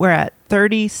 We're at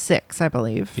 36, I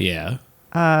believe. Yeah.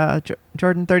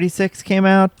 Jordan 36 came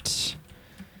out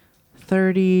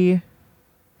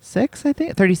 36, I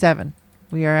think. 37.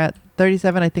 We are at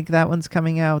 37. I think that one's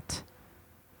coming out.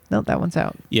 No, that one's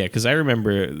out. Yeah, because I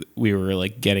remember we were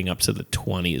like getting up to the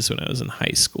 20s when I was in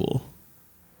high school.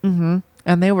 Mm-hmm.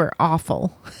 And they were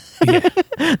awful. Yeah.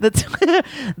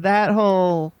 That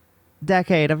whole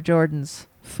decade of Jordans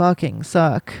fucking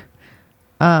suck.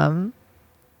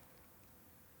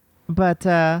 But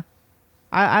I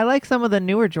like some of the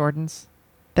newer Jordans.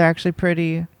 They're actually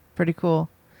pretty cool.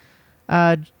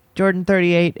 Jordan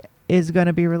 38 is going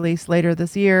to be released later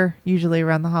this year, usually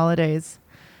around the holidays.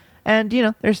 And, you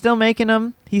know, they're still making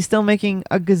them. He's still making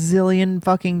a gazillion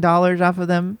fucking dollars off of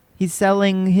them. He's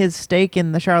selling his stake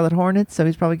in the Charlotte Hornets, so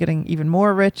he's probably getting even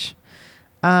more rich.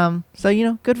 So, you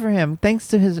know, good for him.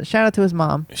 Shout out to his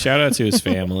mom. Shout out to his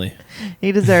family.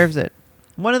 He deserves it.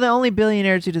 One of the only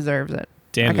billionaires who deserves it.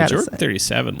 Damn, the Jordan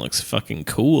 37 looks fucking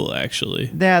cool,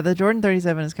 actually. Yeah, the Jordan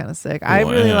 37 is kind of sick. Wow. I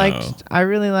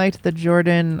really liked the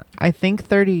Jordan, I think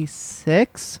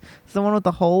 36. It's the one with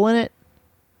the hole in it.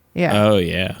 Yeah. Oh,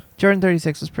 yeah. Jordan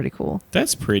 36 was pretty cool.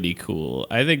 That's pretty cool.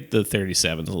 I think the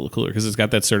 37 is a little cooler because it's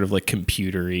got that sort of like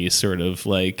computery sort of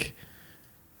like.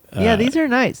 Yeah, these are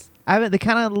nice. They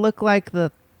kind of look like they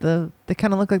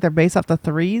kind of look like they're based off the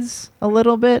threes a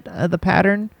little bit. The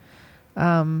pattern.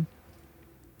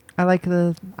 I like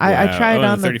the. I tried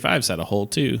on the 35's had a hole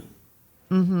too.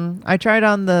 Mm-hmm. I tried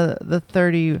on the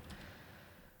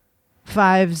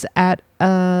 35s at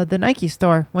the Nike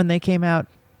store when they came out,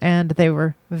 and they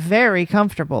were very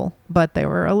comfortable, but they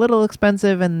were a little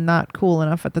expensive and not cool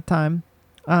enough at the time.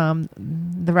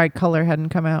 The right color hadn't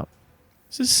come out.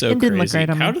 This is so crazy.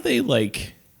 How do they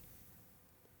like?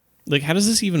 How does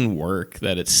this even work?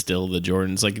 That it's still the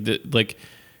Jordans, like.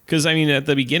 Because, I mean, at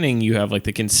the beginning, you have, like,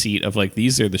 the conceit of, like,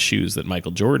 these are the shoes that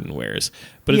Michael Jordan wears.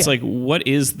 But it's like, what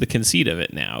is the conceit of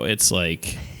it now? It's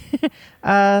like,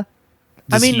 does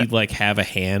he, like, have a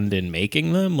hand in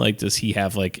making them? Like, does he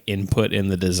have, like, input in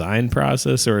the design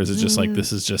process? Or is it just, like,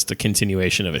 this is just a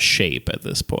continuation of a shape at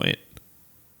this point?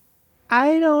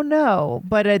 I don't know.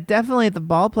 But definitely the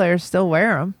ball players still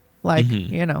wear them. Like,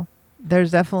 you know,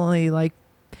 there's definitely, like,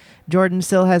 Jordan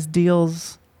still has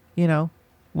deals, you know,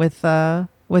 with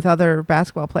other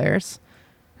basketball players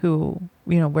who,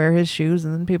 you know, wear his shoes,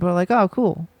 and then people are like, oh,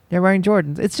 cool, they're wearing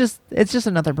Jordans. It's just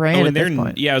another brand at this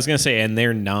point. Yeah, I was going to say, and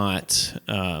they're not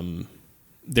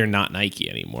Nike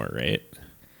anymore, right?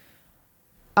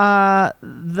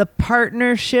 The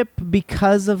partnership,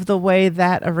 because of the way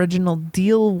that original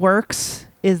deal works,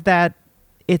 is that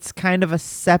it's kind of a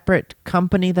separate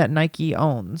company that Nike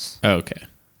owns. Oh, okay.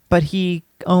 But he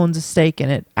owns a stake in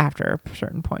it after a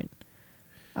certain point.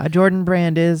 Jordan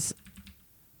Brand is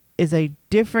a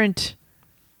different,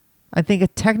 I think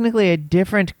technically a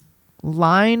different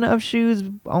line of shoes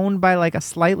owned by like a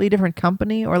slightly different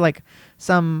company, or like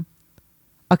a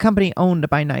company owned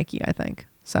by Nike, I think.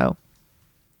 So,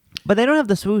 but they don't have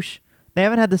the swoosh. They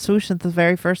haven't had the swoosh since the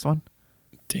very first one.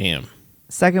 Damn.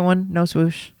 Second one, no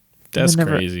swoosh. That's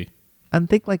crazy. I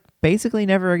think like basically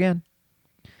never again.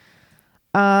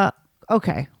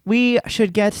 Okay, we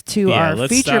should get to our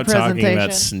let's feature stop presentation. Talking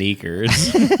about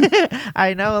sneakers.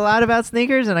 I know a lot about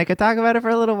sneakers, and I could talk about it for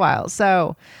a little while.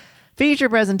 So, feature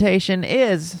presentation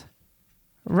is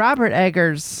Robert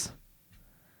Eggers'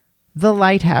 The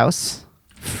Lighthouse,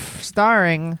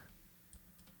 starring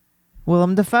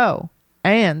Willem Dafoe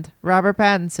and Robert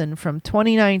Pattinson from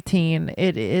 2019.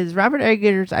 It is Robert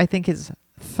Eggers, I think, his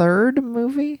second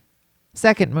movie.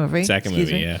 Second movie,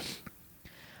 yeah.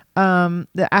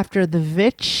 After The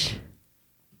Vitch,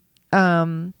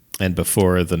 and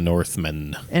Before the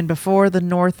Northman.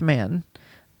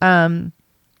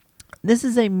 This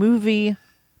is a movie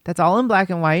that's all in black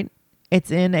and white.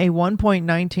 It's in a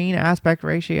 1.19 aspect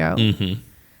ratio.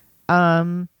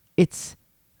 Mm-hmm. It's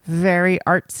very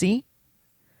artsy,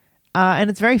 and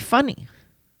it's very funny.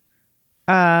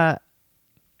 It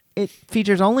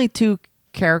features only two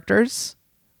characters.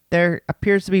 There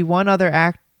appears to be one other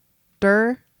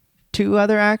actor. Two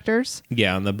other actors.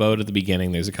 Yeah, on the boat at the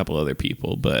beginning, there's a couple other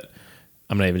people, but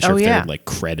I'm not even sure if they're like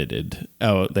credited.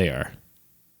 Oh, they are.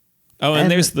 Oh,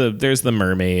 and there's the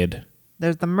mermaid.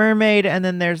 There's the mermaid, and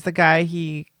then there's the guy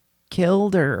he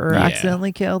killed or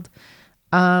accidentally killed.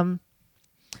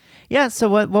 Yeah. So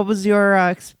what was your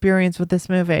experience with this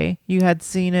movie? You had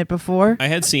seen it before? I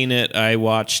had seen it. I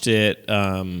watched it.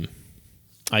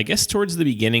 I guess towards the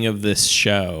beginning of this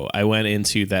show, I went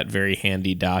into that very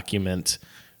handy document.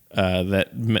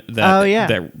 Sammy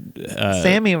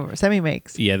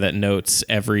makes. Yeah, that notes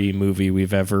every movie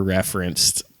we've ever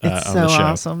referenced it's on so the show.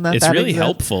 Awesome it's really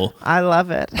helpful. I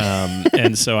love it.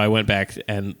 And so I went back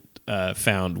and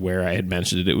found where I had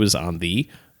mentioned it. It was on the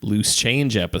Loose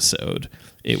Change episode.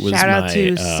 It was shout out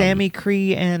to Sammy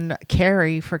Cree and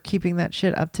Carrie for keeping that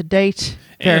shit up to date.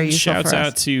 Very and useful shouts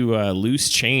out to Loose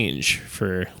Change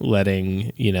for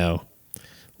letting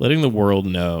the world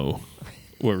know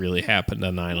what really happened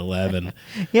on 9/11.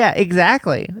 Yeah,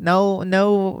 exactly. No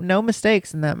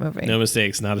mistakes in that movie. No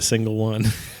mistakes, not a single one.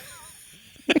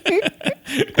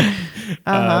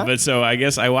 But so I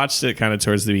guess I watched it kind of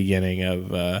towards the beginning of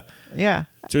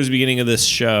towards the beginning of this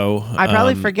show. I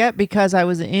probably forget because I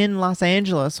was in Los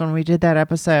Angeles when we did that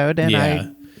episode, and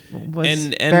I was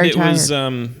and very it tired. was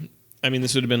I mean,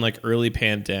 this would have been like early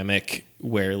pandemic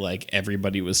where like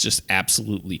everybody was just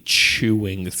absolutely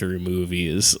chewing through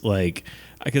movies, like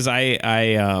because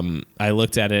I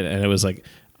looked at it and it was like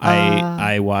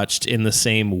I watched in the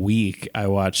same week I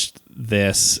watched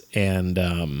this and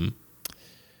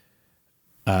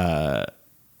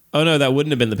oh no, that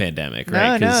wouldn't have been the pandemic,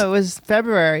 right? No, it was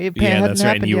February. Yeah, that's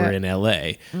right. And you were in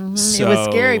LA. Mm-hmm. So, it was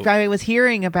scary. I was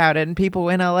hearing about it, and people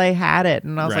in LA had it,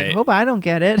 and I was like, "Hope I don't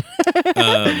get it."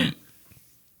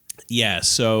 Yeah,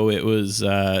 so it was.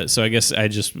 So I guess I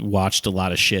just watched a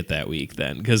lot of shit that week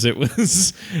then, because it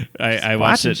was. I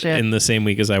watched it in the same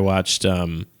week as I watched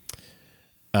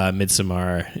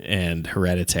Midsommar and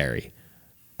Hereditary.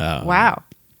 Wow.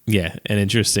 Yeah, an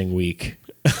interesting week.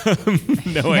 No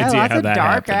idea lots how of that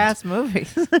dark happened. ass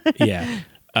movies. Yeah,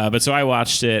 but so I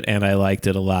watched it and I liked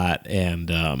it a lot, and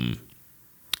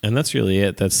that's really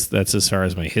it. That's as far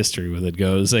as my history with it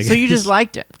goes. I So you guess. just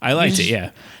liked it. I liked it. Yeah.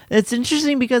 It's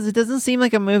interesting because it doesn't seem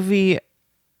like a movie.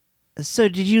 So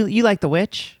did you like The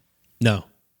Witch? No,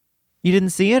 You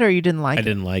didn't see it, or you didn't like it? I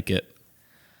didn't like it.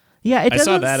 Yeah, it I doesn't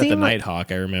saw that at the seem like,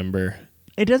 Nighthawk. I remember.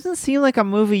 It doesn't seem like a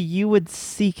movie you would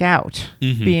seek out,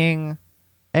 being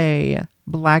a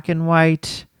black and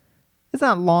white. It's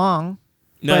not long.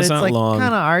 No, but it's not like long.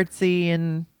 Kind of artsy,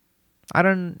 and I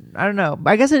don't know.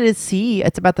 I guess it is sea.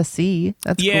 It's about the sea.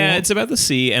 That's Yeah, cool. it's about the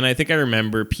sea, and I think I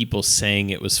remember people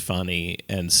saying it was funny,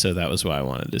 and so that was why I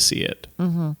wanted to see it.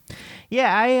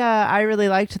 Yeah, I really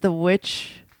liked The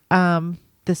Witch.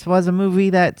 This was a movie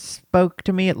that spoke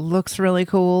to me. It looks really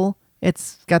cool.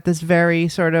 It's got this very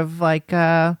sort of like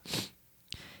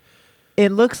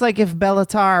it looks like if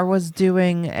Bellatar was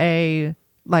doing a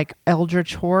like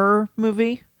eldritch horror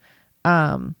movie,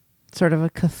 sort of a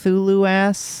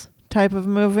Cthulhu-ass type of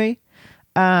movie.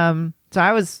 So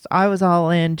I was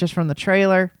all in just from the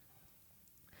trailer.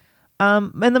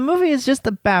 And the movie is just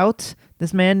about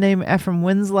this man named Ephraim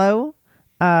Winslow,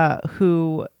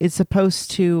 who is supposed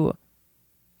to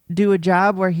do a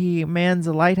job where he mans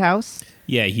a lighthouse.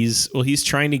 Yeah, he's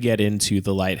trying to get into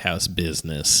the lighthouse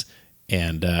business,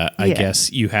 and I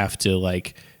guess you have to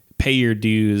like pay your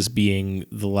dues being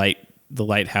the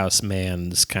lighthouse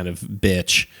man's kind of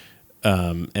bitch,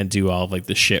 and do all of like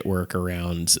the shit work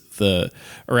around the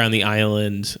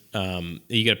island.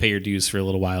 You got to pay your dues for a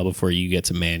little while before you get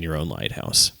to man your own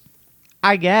lighthouse.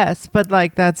 I guess, but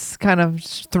like that's kind of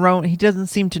thrown. He doesn't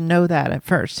seem to know that at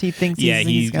first. He thinks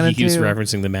he's going to do. He keeps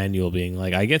referencing the manual, being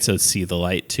like, "I get to see the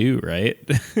light too, right?"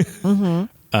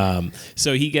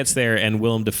 So he gets there, and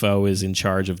Willem Dafoe is in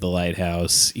charge of the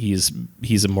lighthouse. He's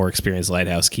a more experienced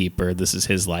lighthouse keeper. This is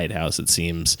his lighthouse, it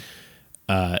seems.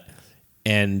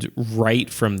 And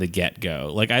right from the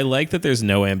get-go, like I like that there's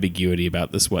no ambiguity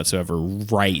about this whatsoever.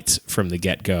 Right from the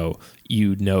get-go,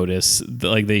 you notice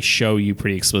like they show you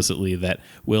pretty explicitly that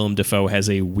Willem Dafoe has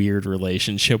a weird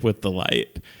relationship with the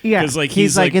light. Yeah, like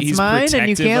he's like it's mine, and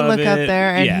you protective can't of look up it.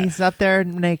 there, and Yeah. he's up there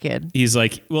naked. He's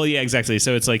like, well, yeah, exactly.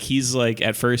 So it's like he's like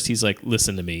at first he's like,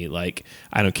 listen to me, like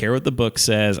I don't care what the book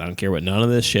says, I don't care what none of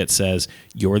this shit says.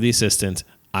 You're the assistant.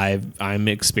 I'm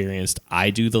experienced. I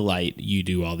do the light. You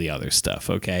do all the other stuff.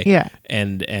 Okay. Yeah.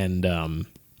 And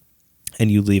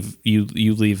you leave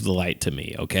the light to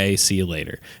me. Okay. See you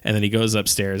later. And then he goes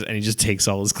upstairs and he just takes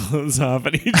all his clothes off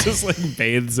and he just like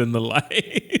bathes in the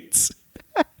lights.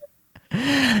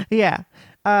 Yeah.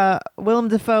 Willem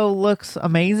Dafoe looks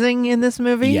amazing in this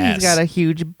movie. Yes. He's got a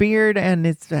huge beard and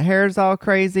his hair's all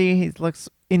crazy. He looks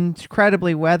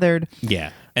incredibly weathered.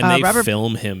 Yeah. And they Robert-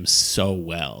 film him so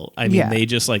well. I mean, they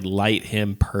just like light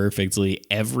him perfectly.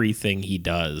 Everything he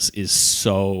does is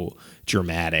so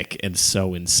dramatic and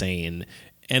so insane.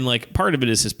 And like part of it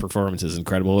is his performance is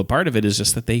incredible, but part of it is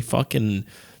just that they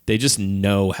just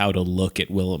know how to look at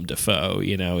Willem Dafoe.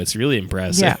 You know, it's really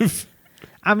impressive. Yeah.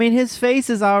 I mean, his face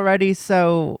is already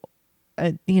so,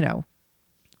 unique,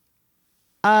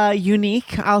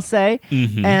 I'll say.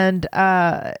 Mm-hmm. And,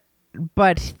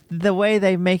 but the way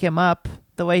they make him up,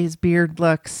 the way his beard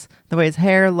looks, the way his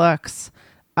hair looks,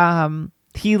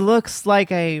 he looks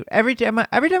like every time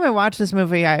I watch this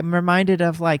movie, I'm reminded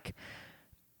of like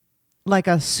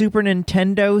a Super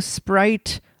Nintendo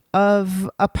sprite of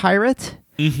a pirate,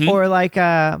 or like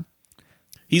a.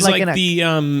 He's like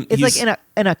It's like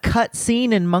in a cut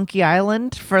scene in Monkey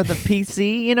Island for the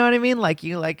PC. You know what I mean? Like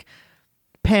you like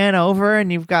pan over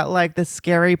and you've got like this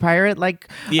scary pirate like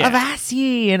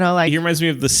Avassi, like he reminds me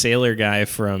of the sailor guy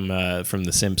from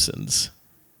The Simpsons.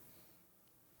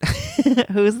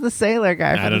 Who's the sailor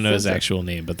guy? I don't know his actual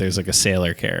name, but there's like a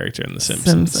sailor character in The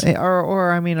Simpsons.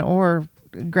 Or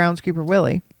groundskeeper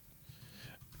Willie.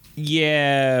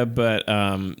 Yeah, but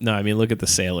no, I mean, look at the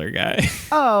sailor guy.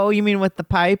 Oh, you mean with the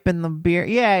pipe and the beer?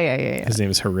 Yeah. His name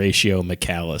is Horatio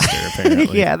McAllister,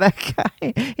 apparently. Yeah, that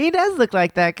guy. He does look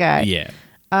like that guy. Yeah.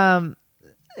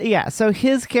 Yeah, so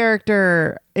his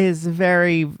character is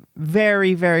very,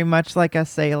 very, very much like a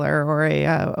sailor or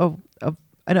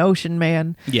an ocean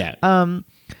man. Yeah.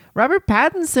 Robert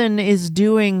Pattinson is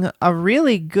doing a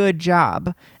really good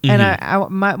job. And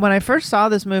when I first saw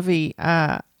this movie,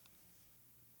 I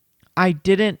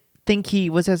didn't think he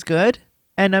was as good.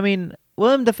 And I mean,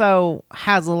 Willem Dafoe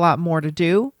has a lot more to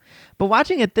do. But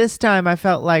watching it this time, I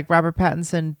felt like Robert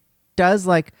Pattinson does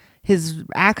his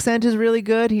accent is really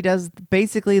good. He does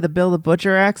basically the Bill the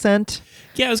Butcher accent.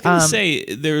 Yeah, I was going to say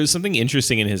there was something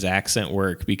interesting in his accent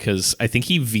work because I think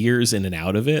he veers in and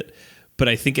out of it, but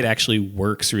I think it actually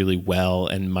works really well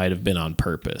and might have been on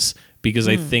purpose because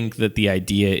I think that the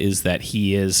idea is that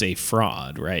he is a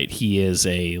fraud, right? He is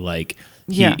he's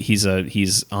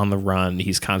on the run.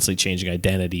 He's constantly changing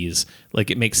identities.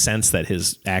 Like it makes sense that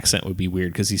his accent would be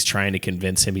weird because he's trying to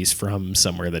convince him he's from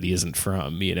somewhere that he isn't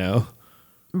from, you know?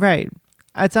 Right.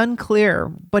 It's unclear,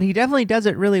 but he definitely does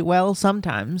it really well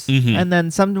sometimes. And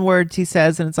then some words he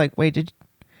says, and it's like, wait,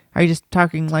 are you just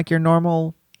talking like your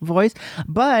normal voice?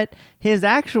 But his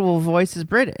actual voice is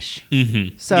British. So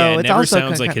yeah, it it's never also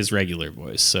sounds like his regular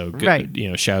voice. So good,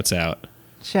 right. Shouts out.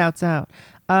 Shouts out.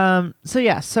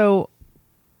 So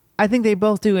I think they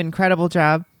both do an incredible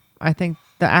job. I think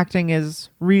the acting is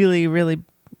really, really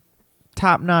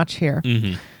top notch here.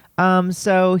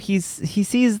 So he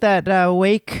sees that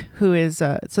Wake, who is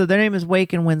so their name is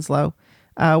Wake and Winslow.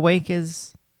 Wake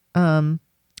is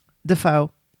Defoe.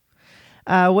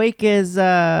 Wake is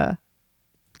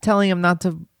telling him not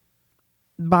to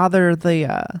bother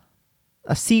a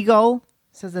seagull.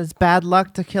 Says it's bad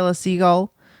luck to kill a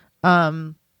seagull.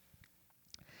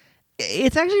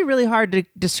 It's actually really hard to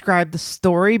describe the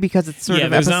story because it's sort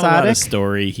of episodic. There's not a lot of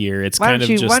story here. It's why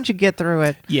don't you get through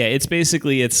it? Yeah, it's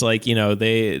basically like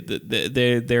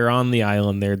they're on the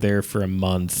island. They're there for a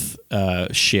month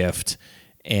shift,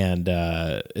 and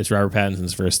it's Robert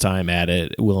Pattinson's first time at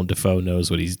it. Willem Dafoe knows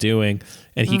what he's doing,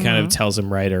 and he kind of tells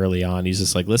him right early on. He's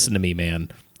just like, "Listen to me, man.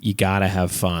 You gotta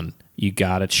have fun. You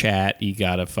gotta chat. You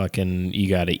gotta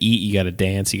eat. You gotta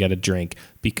dance. You gotta drink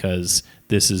because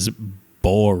this is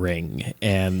boring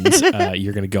and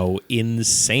you're gonna go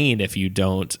insane if you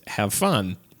don't have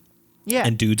fun." Yeah,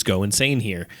 and dudes go insane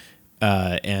here,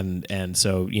 and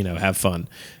so have fun,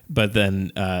 but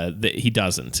then he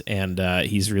doesn't, and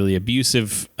he's really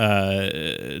abusive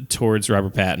towards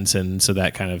Robert Pattinson, so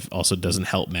that kind of also doesn't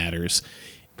help matters.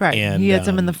 Right, and he hits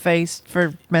him in the face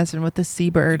for messing with the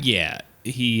seabird. Yeah,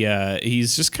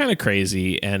 he's just kind of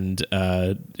crazy, and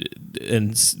Robert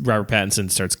Pattinson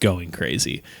starts going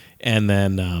crazy. And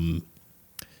then,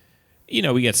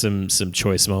 we get some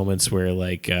choice moments where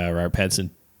Robert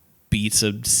Pattinson beats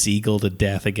a seagull to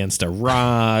death against a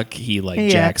rock. He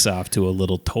jacks off to a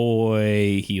little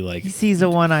toy. He sees a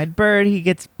one-eyed bird. He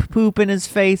gets poop in his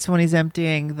face when he's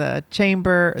emptying the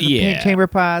chamber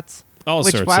pots.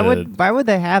 Why would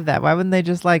they have that? Why wouldn't they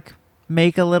just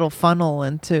make a little funnel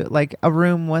into a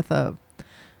room with a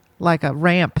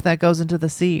ramp that goes into the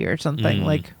sea or something?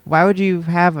 Why would you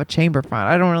have a chamber pot?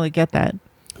 I don't really get that.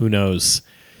 Who knows?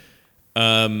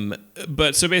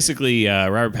 But so basically,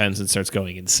 Robert Pattinson starts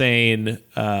going insane.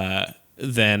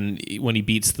 Then when he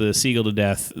beats the seagull to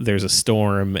death, there's a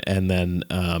storm, and then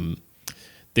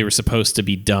they were supposed to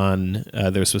be done.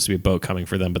 There was supposed to be a boat coming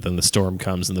for them, but then the storm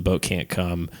comes and the boat can't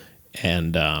come,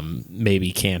 and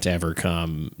maybe can't ever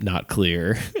come. Not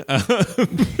clear.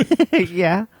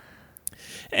 Yeah.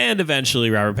 And eventually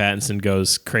Robert Pattinson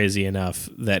goes crazy enough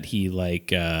that he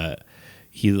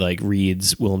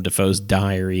reads Willem Dafoe's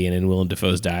diary, and in Willem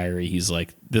Dafoe's diary he's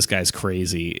like, this guy's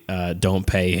crazy, don't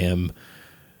pay him.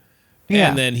 Yeah.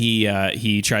 And then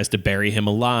he tries to bury him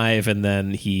alive, and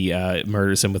then he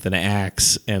murders him with an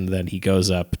axe, and then he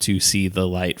goes up to see the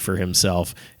light for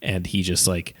himself, and he just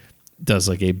does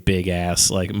a big ass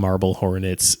Marble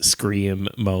Hornets scream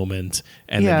moment,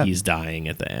 and then he's dying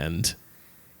at the end.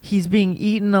 He's being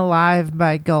eaten alive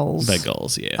by gulls.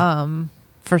 Yeah.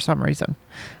 For some reason.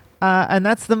 And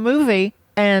that's the movie.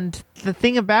 And the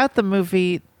thing about the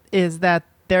movie is that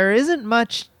there isn't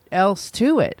much else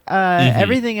to it.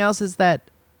 Everything else is that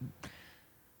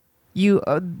you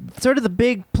sort of the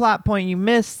big plot point you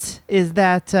missed is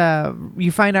that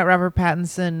you find out Robert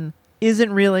Pattinson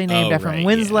isn't really named Ephraim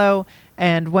Winslow. Yeah.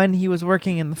 And when he was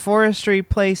working in the forestry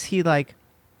place, he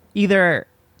either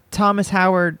Thomas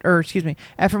Howard,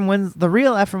 the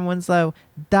real Ephraim Winslow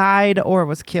died or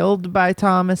was killed by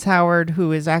Thomas Howard,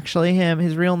 who is actually him,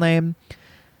 his real name.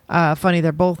 Funny,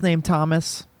 they're both named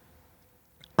Thomas.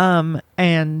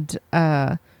 And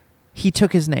he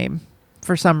took his name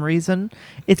for some reason.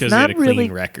 It's Because not he had a really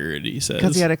clean record, he says.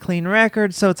 because he had a clean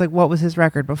record. So it's like, what was his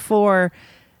record before?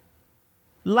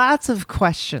 Lots of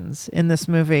questions in this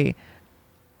movie.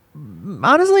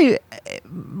 Honestly,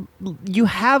 you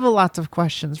have a lots of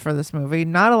questions for this movie,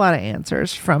 not a lot of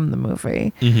answers from the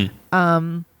movie.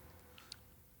 Mm-hmm.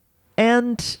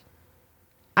 And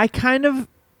I kind of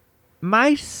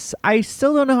I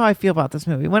still don't know how I feel about this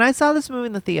movie. When I saw this movie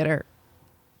in the theater,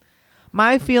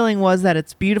 my feeling was that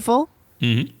it's beautiful.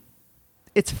 Mm-hmm.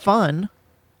 It's fun.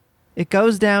 It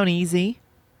goes down easy.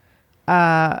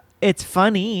 It's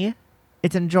funny.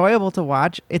 It's enjoyable to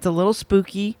watch. It's a little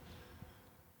spooky,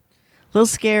 a little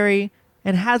scary,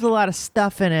 and has a lot of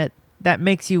stuff in it that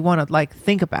makes you want to like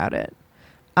think about it.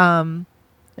 And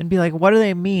be like, what do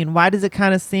they mean? Why does it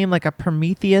kind of seem like a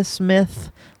Prometheus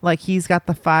myth? Like he's got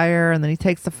the fire and then he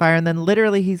takes the fire and then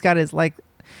literally he's got his like,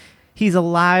 he's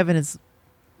alive and his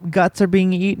guts are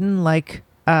being eaten. Like,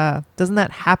 doesn't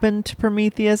that happen to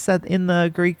Prometheus in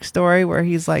the Greek story where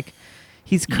he's like,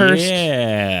 he's cursed?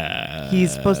 Yeah.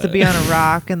 He's supposed to be on a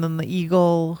rock and then the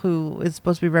eagle who is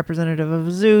supposed to be representative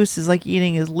of Zeus is like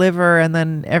eating his liver and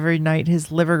then every night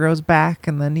his liver grows back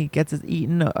and then he gets it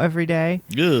eaten every day.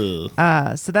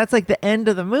 Ugh. So that's like the end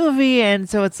of the movie. And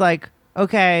so it's like,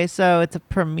 okay, so it's a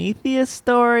Prometheus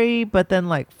story, but then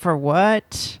like for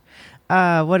what?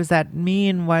 What does that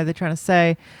mean? What are they trying to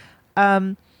say?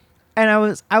 And I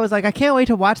was like, I can't wait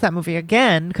to watch that movie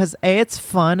again because A, it's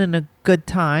fun and a good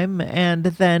time, and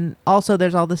then also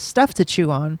there's all this stuff to chew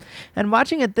on. And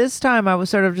watching it this time, I was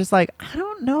sort of just like, I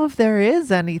don't know if there is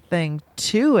anything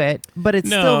to it, but it's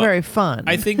still very fun.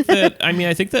 I think that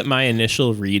I think that my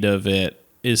initial read of it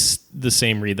is the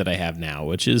same read that I have now,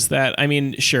 which is that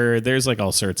sure, there's like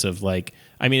all sorts of like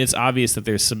it's obvious that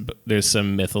there's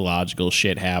some mythological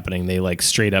shit happening. They like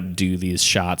straight up do these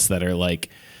shots that are like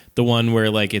the one where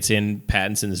like it's in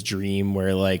Pattinson's dream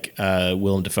where like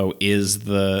Willem Dafoe is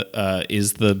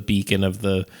the beacon of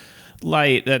the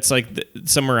light. That's like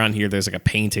somewhere around here there's like a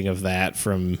painting of that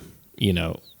from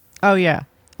Oh yeah.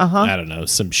 I don't know,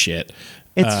 some shit.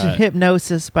 It's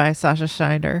Hypnosis by Sasha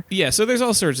Schneider. Yeah, so there's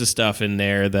all sorts of stuff in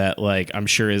there that like I'm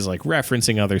sure is like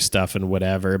referencing other stuff and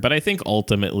whatever, but I think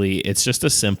ultimately it's just a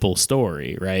simple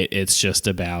story, right? It's just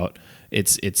about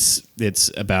it's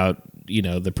about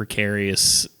the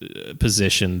precarious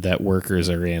position that workers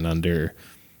are in under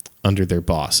their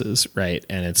bosses, right?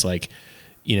 And it's like,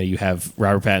 you have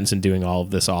Robert Pattinson doing all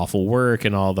of this awful work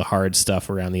and all the hard stuff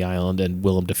around the island, and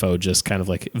Willem Dafoe just kind of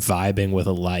like vibing with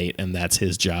a light, and that's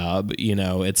his job.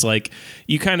 It's like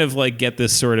you kind of like get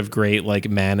this sort of great like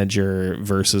manager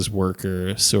versus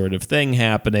worker sort of thing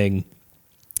happening.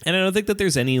 And I don't think that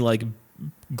there's any like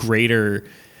greater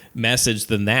message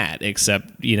than that,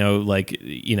 except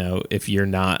if you're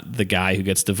not the guy who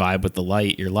gets to vibe with the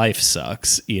light, your life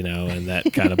sucks, and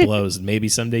that kind of blows. And maybe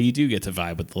someday you do get to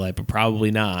vibe with the light, but probably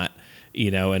not,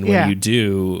 and when you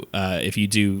do, if you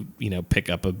do pick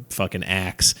up a fucking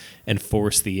axe and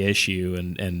force the issue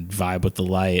and vibe with the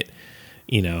light,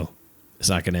 it's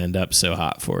not going to end up so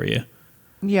hot for you.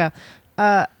 Yeah.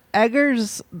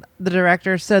 Eggers, the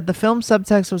director, said the film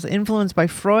subtext was influenced by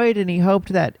Freud, and he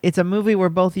hoped that it's a movie where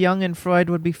both Jung and Freud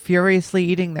would be furiously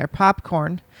eating their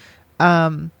popcorn.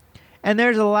 And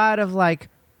there's a lot of like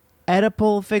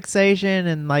Oedipal fixation,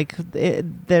 and like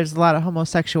there's a lot of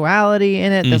homosexuality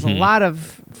in it. Mm-hmm. There's a lot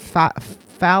of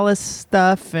phallus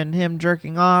stuff, and him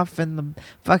jerking off, and the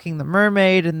fucking the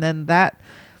mermaid, and then that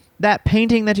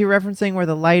painting that you're referencing where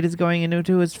the light is going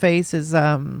into his face is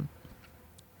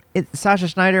Sasha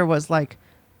Schneider was like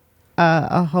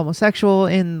a homosexual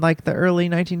in like the early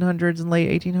 1900s and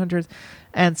late 1800s,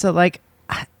 and so like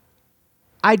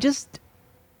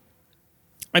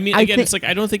it's like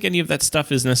I don't think any of that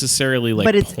stuff is necessarily like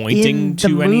but it's pointing to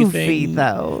movie, anything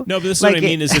though. No, but this is like what I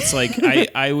mean is it's like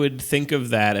I would think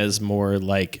of that as more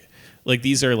like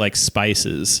these are like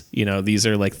spices, these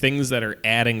are like things that are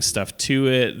adding stuff to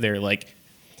it. They're like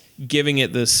giving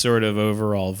it this sort of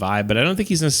overall vibe, but I don't think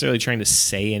he's necessarily trying to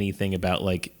say anything about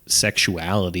like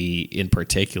sexuality in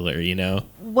particular,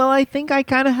 Well, I think I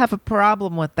kind of have a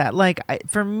problem with that. Like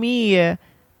for me,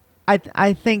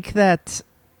 I think that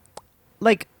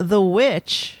like The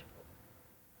Witch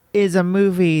is a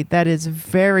movie that is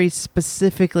very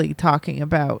specifically talking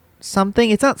about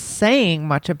something. It's not saying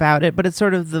much about it, but it's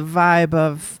sort of the vibe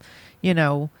of,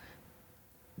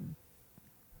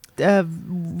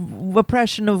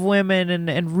 oppression of women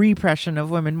and repression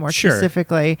of women more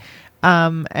specifically,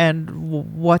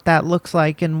 and what that looks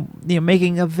like, and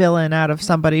making a villain out of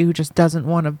somebody who just doesn't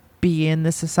want to be in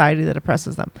this society that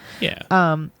oppresses them. Yeah.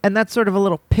 And that's sort of a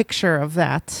little picture of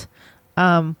that.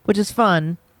 which is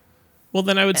fun. Well,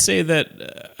 then I would say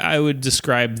that I would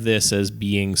describe this as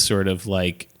being sort of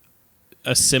like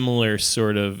a similar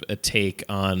sort of a take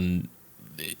on,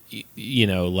 you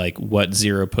know, like what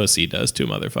Zero Pussy does to a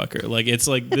motherfucker. Like, it's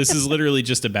like, this is literally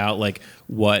just about like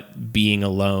what being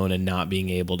alone and not being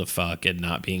able to fuck and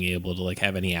not being able to like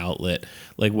have any outlet,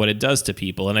 like what it does to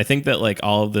people. And I think that like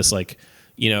all of this, like,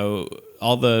 you know,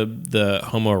 all the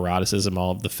homoeroticism, all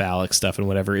of the phallic stuff and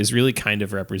whatever is really kind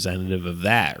of representative of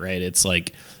that, right? It's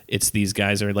like, it's these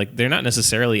guys are like, they're not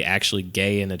necessarily actually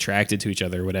gay and attracted to each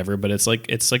other or whatever, but it's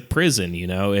like prison, you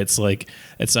know? It's like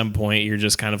at some point you're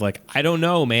just kind of like, I don't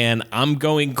know, man, I'm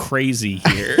going crazy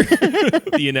here.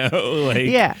 You know? Like,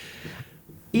 yeah.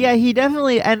 Yeah, he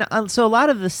definitely, and so a lot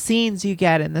of the scenes you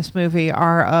get in this movie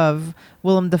are of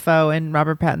Willem Dafoe and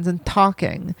Robert Pattinson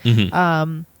talking.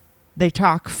 Mm-hmm. They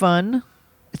talk fun,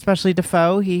 especially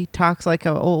Dafoe. He talks like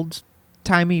an old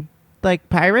timey like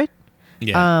pirate.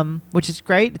 Yeah. Which is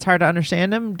great. It's hard to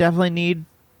understand him. Definitely need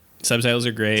subtitles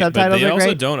are great, but they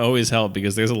also don't always help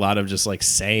because there's a lot of just like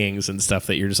sayings and stuff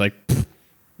that you're just like,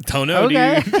 don't know,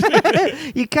 okay.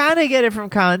 dude. You kind of get it from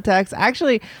context.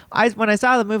 Actually, when I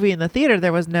saw the movie in the theater,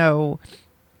 there was no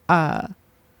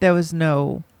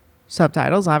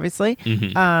subtitles, obviously.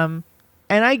 Mm-hmm.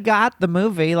 And I got the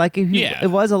movie. Like,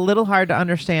 it was a little hard to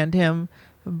understand him,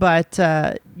 but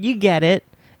you get it.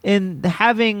 In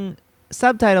having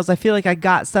subtitles, I feel like I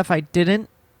got stuff I didn't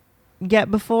get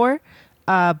before,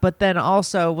 but then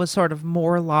also was sort of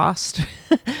more lost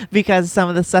because some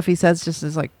of the stuff he says just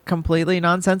is like completely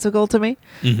nonsensical to me.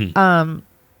 Mm-hmm.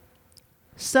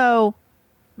 So,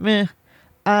 meh.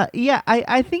 Yeah,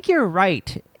 I think you're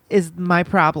right. Is my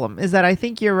problem is that I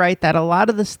think you're right that a lot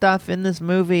of the stuff in this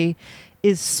movie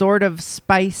is sort of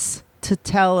spice to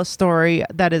tell a story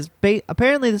that is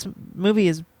apparently this movie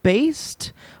is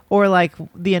based, or like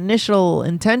the initial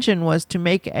intention was to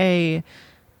make a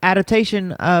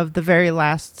adaptation of the very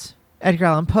last Edgar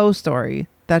Allan Poe story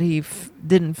that he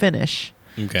didn't finish.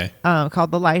 Okay.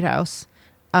 Called The Lighthouse,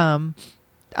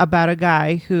 about a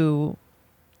guy who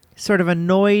sort of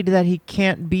annoyed that he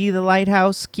can't be the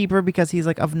lighthouse keeper because he's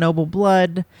like of noble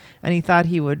blood, and he thought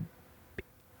it would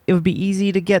be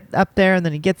easy to get up there, and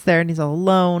then he gets there and he's all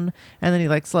alone, and then he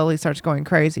like slowly starts going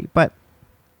crazy. But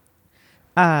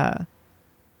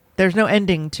there's no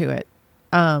ending to it.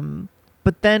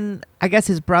 But then I guess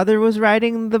his brother was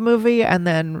writing the movie, and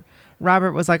then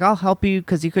Robert was like, I'll help you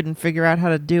because you couldn't figure out how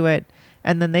to do it.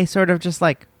 And then they sort of just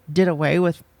like did away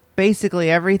with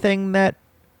basically everything that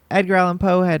Edgar Allan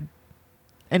Poe had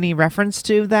any reference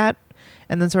to that,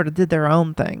 and then sort of did their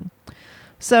own thing.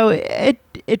 So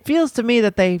it feels to me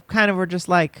that they kind of were just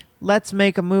like, let's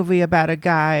make a movie about a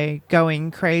guy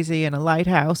going crazy in a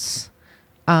lighthouse,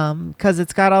 because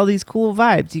it's got all these cool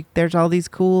vibes. There's all these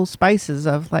cool spices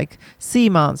of like sea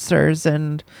monsters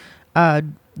and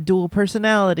dual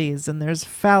personalities, and there's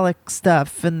phallic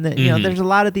stuff, and you know, there's a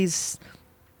lot of these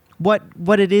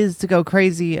what it is to go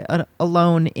crazy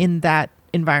alone in that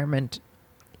environment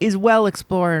is well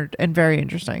explored and very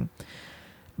interesting.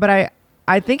 But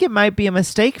I think it might be a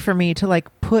mistake for me to like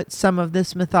put some of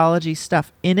this mythology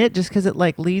stuff in it just because it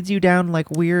like leads you down like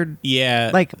weird,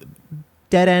 like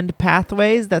dead end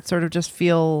pathways that sort of just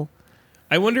feel.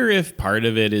 I wonder if part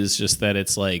of it is just that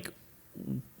it's like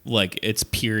it's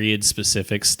period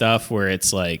specific stuff where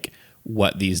it's like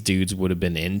what these dudes would have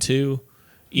been into,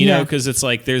 you know, because it's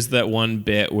like there's that one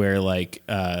bit where like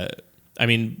I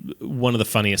mean, one of the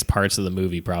funniest parts of the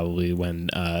movie probably when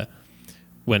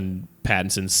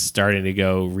Pattinson's starting to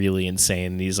go really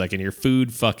insane, and he's like, and your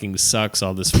food fucking sucks,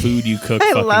 all this food you cook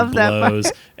fucking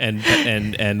blows, and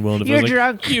Willem Dafoe's like,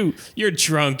 drunk. You're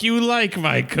drunk, you like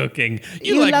my cooking,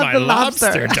 you like my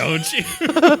lobster, don't you?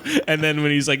 And then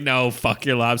when he's like, no, fuck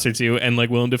your lobster too, and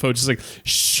like Willem Dafoe just like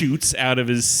shoots out of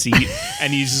his seat,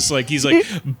 and he's like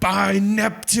by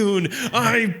Neptune,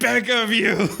 I beg of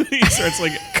you. He starts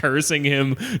like cursing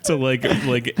him to like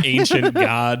ancient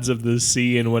gods of the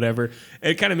sea and whatever.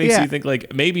 It kind of makes you think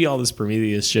like maybe all this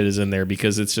Prometheus shit is in there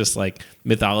because it's just like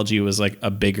mythology was like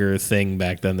a bigger thing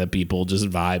back then that people just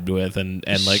vibed with, and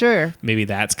like maybe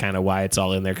that's kind of why it's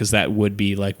all in there, because that would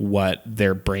be like what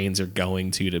their brains are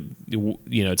going to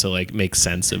you know, to like make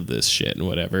sense of this shit and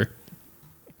whatever.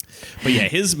 But yeah,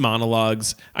 his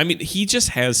monologues, I mean, he just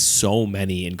has so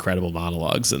many incredible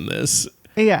monologues in this.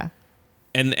 Yeah.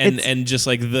 And just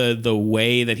like the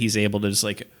way that he's able to just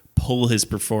like pull his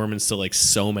performance to like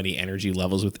so many energy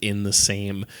levels within the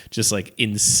same just like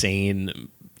insane,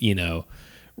 you know,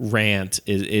 rant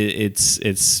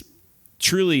it's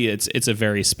truly it's a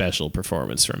very special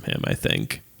performance from him, I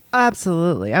think.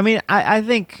 Absolutely. I mean, I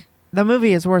think the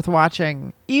movie is worth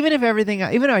watching, even if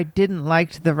even though I didn't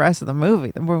like the rest of the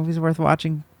movie's worth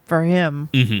watching for him,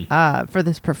 for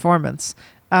this performance.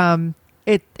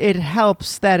 It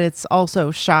helps that it's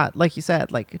also shot, like you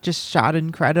said, like just shot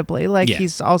incredibly. Like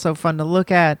he's also fun to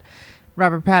look at.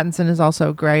 Robert Pattinson is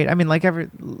also great. I mean, like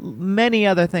many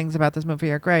other things about this movie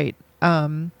are great.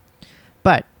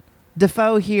 But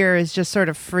Defoe here is just sort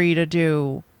of free to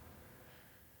do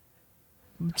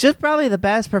just probably the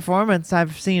best performance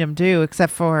I've seen him do,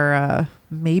 except for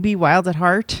maybe Wild at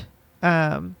Heart.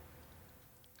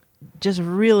 Just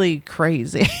really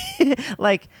crazy.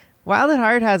 Like Wild at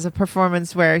Heart has a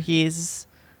performance where he's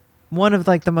one of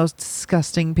like the most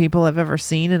disgusting people I've ever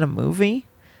seen in a movie.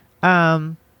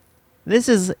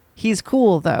 He's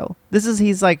cool though.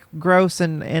 He's like gross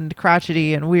and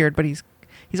crotchety and weird, but he's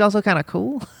also kind of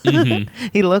cool.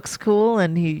 He looks cool,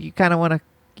 and you kind of want to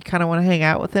hang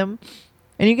out with him,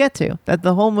 and you get to that.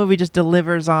 The whole movie just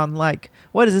delivers on like,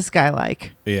 what is this guy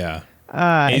like? Yeah,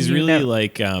 he's really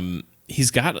like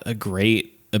he's got a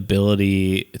great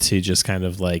ability to just kind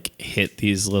of like hit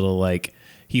these little like.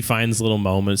 He finds little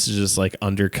moments to just like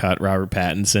undercut Robert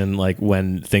Pattinson, like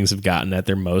when things have gotten at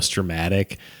their most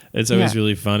dramatic. It's always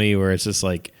really funny where it's just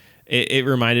like, it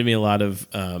reminded me a lot of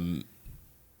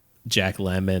Jack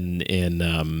Lemmon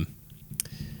in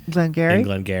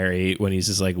Glengarry when he's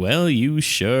just like, well, you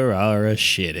sure are a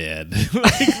shithead.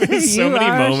 Like, there's so many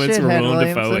moments where Willem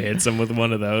Dafoe hits him with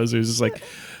one of those. It was just like,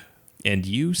 and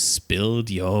you spilled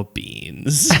your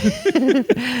beans.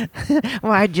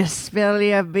 Why'd you spill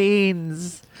your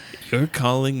beans? You're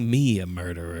calling me a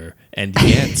murderer, and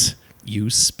yet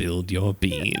you spilled your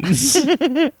beans.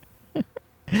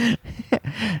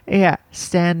 Yeah,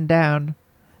 stand down.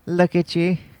 Look at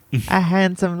you, a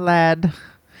handsome lad.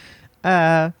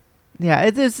 Yeah,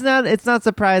 it's not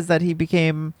surprised that he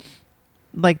became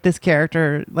like this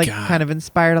character, like kind of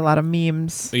inspired a lot of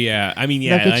memes. Yeah, I mean,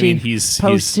 yeah, I mean, he's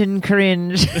posting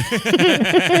cringe.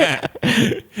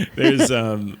 There's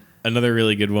another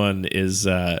really good one is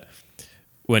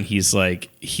when he's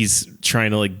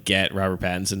trying to like get Robert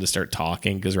Pattinson to start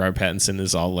talking, because Robert Pattinson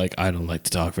is all like, I don't like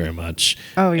to talk very much.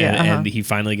 Oh yeah, and he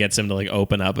finally gets him to like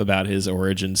open up about his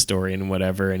origin story and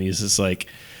whatever, and he's just like.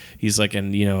 He's like,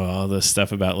 and you know, all this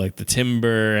stuff about like the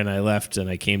timber, and I left and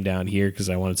I came down here because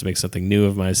I wanted to make something new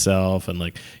of myself. And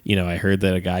like, you know, I heard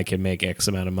that a guy can make X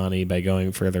amount of money by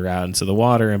going further out into the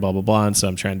water and blah, blah, blah. And so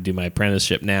I'm trying to do my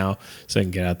apprenticeship now so I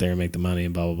can get out there and make the money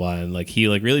and blah, blah, blah. And like, he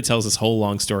like really tells this whole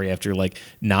long story after like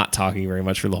not talking very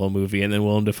much for the whole movie. And then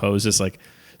Willem Dafoe is just like,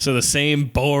 so the same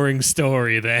boring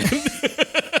story then.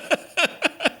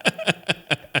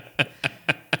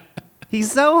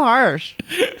 He's so harsh.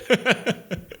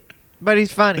 But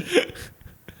he's funny.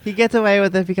 He gets away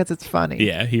with it because it's funny.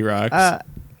 Yeah, he rocks.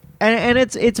 And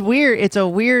it's weird. It's a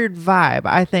weird vibe,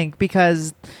 I think,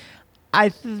 because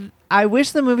I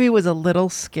wish the movie was a little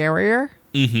scarier.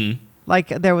 Mm-hmm. Like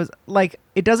there was like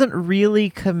it doesn't really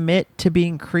commit to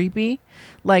being creepy.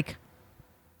 Like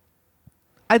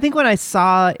I think when I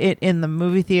saw it in the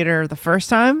movie theater the first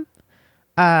time,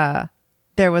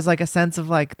 there was like a sense of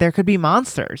like there could be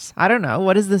monsters. I don't know,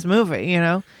 what is this movie, you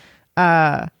know?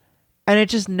 And it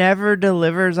just never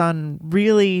delivers on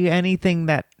really anything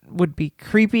that would be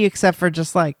creepy, except for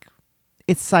just like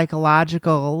it's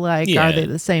psychological. Like, are they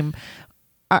the same?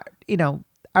 Are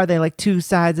they like two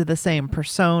sides of the same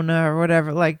persona or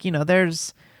whatever? Like, you know,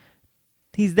 there's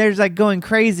like going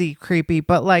crazy creepy,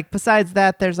 but like besides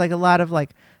that, there's like a lot of like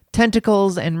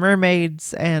tentacles and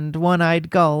mermaids and one-eyed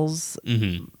gulls.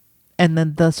 Mm-hmm. And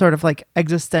then the sort of like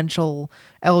existential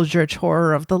eldritch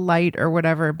horror of the light or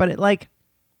whatever. But it like,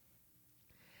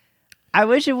 I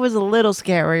wish it was a little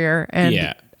scarier,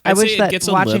 and I wish that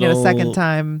watching it a second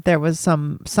time there was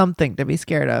something to be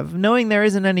scared of. Knowing there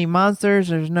isn't any monsters,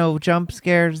 there's no jump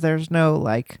scares, there's no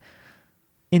like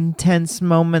intense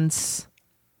moments.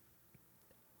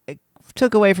 It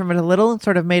took away from it a little and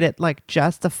sort of made it like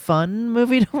just a fun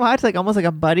movie to watch, like almost like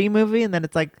a buddy movie. And then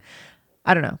it's like,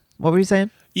 I don't know. What were you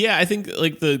saying? Yeah, I think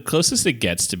like the closest it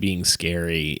gets to being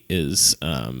scary is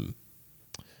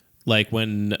like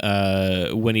when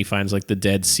he finds like the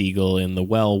dead seagull in the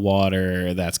well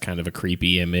water. That's kind of a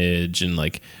creepy image. And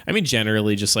like, I mean,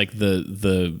 generally just like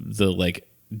the like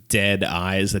dead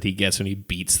eyes that he gets when he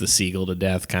beats the seagull to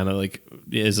death kind of like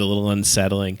is a little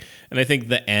unsettling. And I think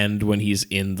the end when he's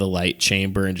in the light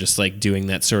chamber and just like doing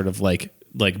that sort of like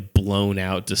blown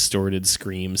out distorted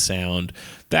scream sound,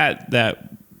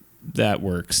 that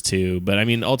works too. But I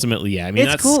mean, ultimately, yeah, I mean,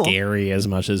 it's not cool. Scary as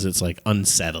much as it's like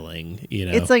unsettling, you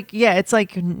know? It's like, yeah, it's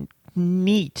like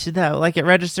neat though. Like it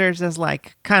registers as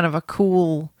like kind of a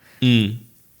cool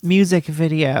music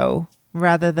video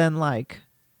rather than like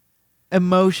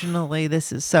emotionally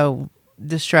this is so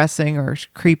distressing or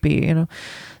creepy, you know.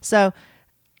 So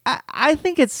I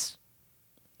think it's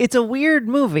a weird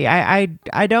movie. I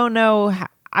don't know.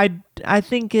 I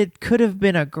think it could have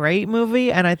been a great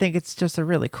movie, and I think it's just a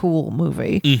really cool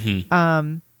movie.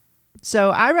 Mm-hmm.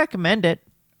 So I recommend it.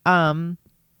 I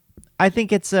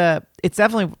think it's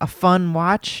definitely a fun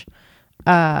watch.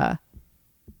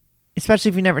 Especially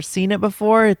if you've never seen it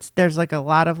before. There's like a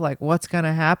lot of like what's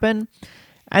gonna happen.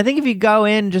 I think if you go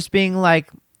in just being like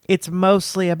it's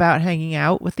mostly about hanging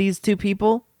out with these two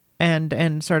people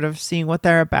and sort of seeing what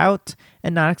they're about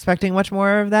and not expecting much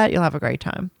more of that, you'll have a great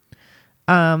time.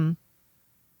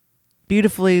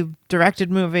 Beautifully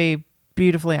directed movie,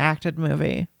 beautifully acted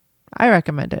movie. I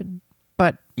recommend it.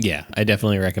 But yeah, I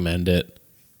definitely recommend it.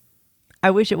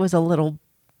 I wish it was a little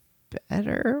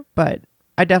better, but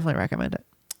I definitely recommend it.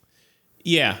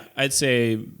 Yeah, I'd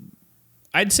say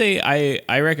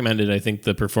I recommend it. I think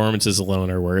the performances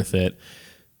alone are worth it.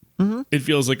 Mm-hmm. It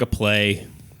feels like a play.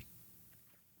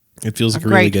 It feels like a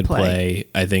really good play.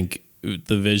 I think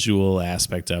the visual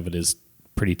aspect of it is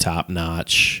pretty top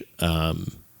notch.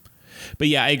 But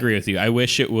yeah, I agree with you. I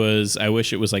wish it was like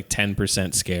 10%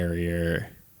 scarier,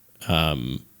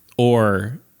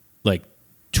 or like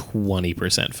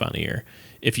 20% funnier.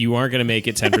 If you aren't going to make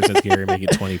it 10% scary, make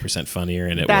it 20% funnier,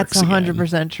 and that's works. That's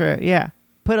 100% true. Yeah,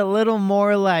 put a little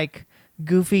more like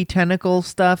goofy tentacle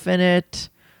stuff in it.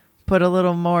 Put a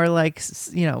little more like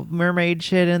mermaid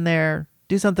shit in there.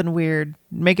 Do something weird.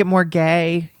 Make it more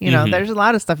gay. There's a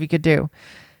lot of stuff you could do.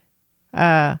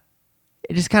 It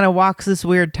just kind of walks this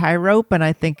weird tightrope, and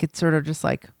I think it sort of just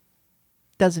like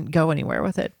doesn't go anywhere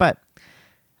with it. But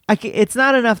it's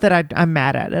not enough that I'm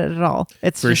mad at it at all.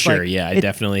 It's for just sure. Like, yeah, I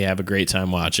definitely have a great time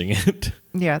watching it.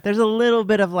 Yeah, there's a little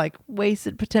bit of like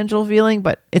wasted potential feeling,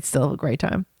 but it's still a great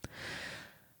time.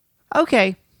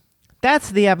 Okay,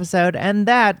 that's the episode, and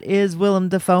that is Willem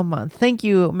Dafoe month. Thank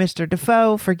you, Mr.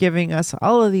 Dafoe, for giving us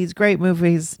all of these great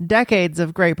movies, decades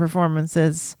of great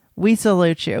performances. We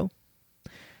salute you.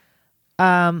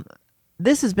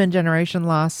 This has been Generation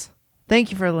Loss.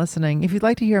 Thank you for listening. If you'd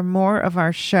like to hear more of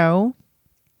our show,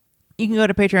 you can go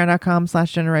to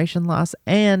patreon.com/generationloss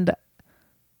and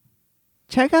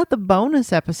check out the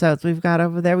bonus episodes we've got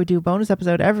over there. We do a bonus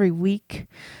episode every week.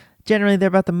 Generally, they're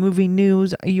about the movie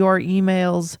news, your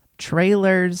emails,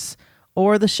 trailers,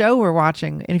 or the show we're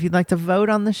watching. And if you'd like to vote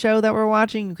on the show that we're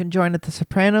watching, you can join at the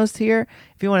Sopranos tier.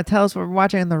 If you want to tell us what we're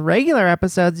watching on the regular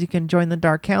episodes, you can join the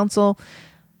Dark Council.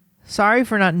 Sorry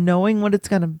for not knowing what it's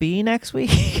going to be next week,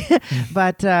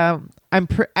 but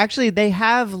actually they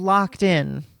have locked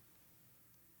in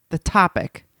the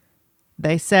topic.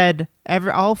 They said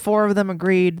all four of them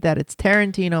agreed that it's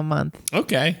Tarantino month.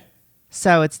 Okay.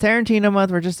 So it's Tarantino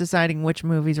month. We're just deciding which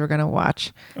movies we're going to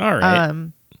watch. All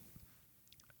right.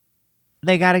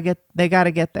 They gotta get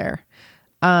there.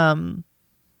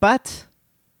 But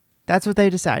that's what they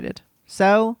decided.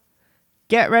 So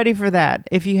get ready for that.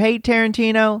 If you hate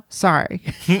Tarantino, sorry.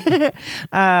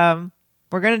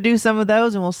 We're going to do some of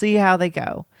those and we'll see how they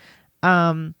go.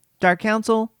 Dark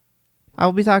Council, I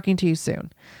will be talking to you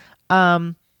soon.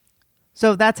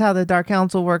 So that's how the Dark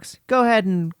Council works. Go ahead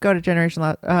and go to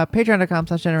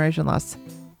patreon.com/generationloss.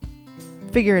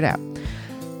 Figure it out.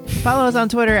 Follow us on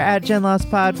Twitter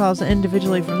 @GenLostPod. Follow us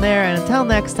individually from there. And until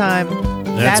next time,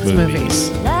 that's movies.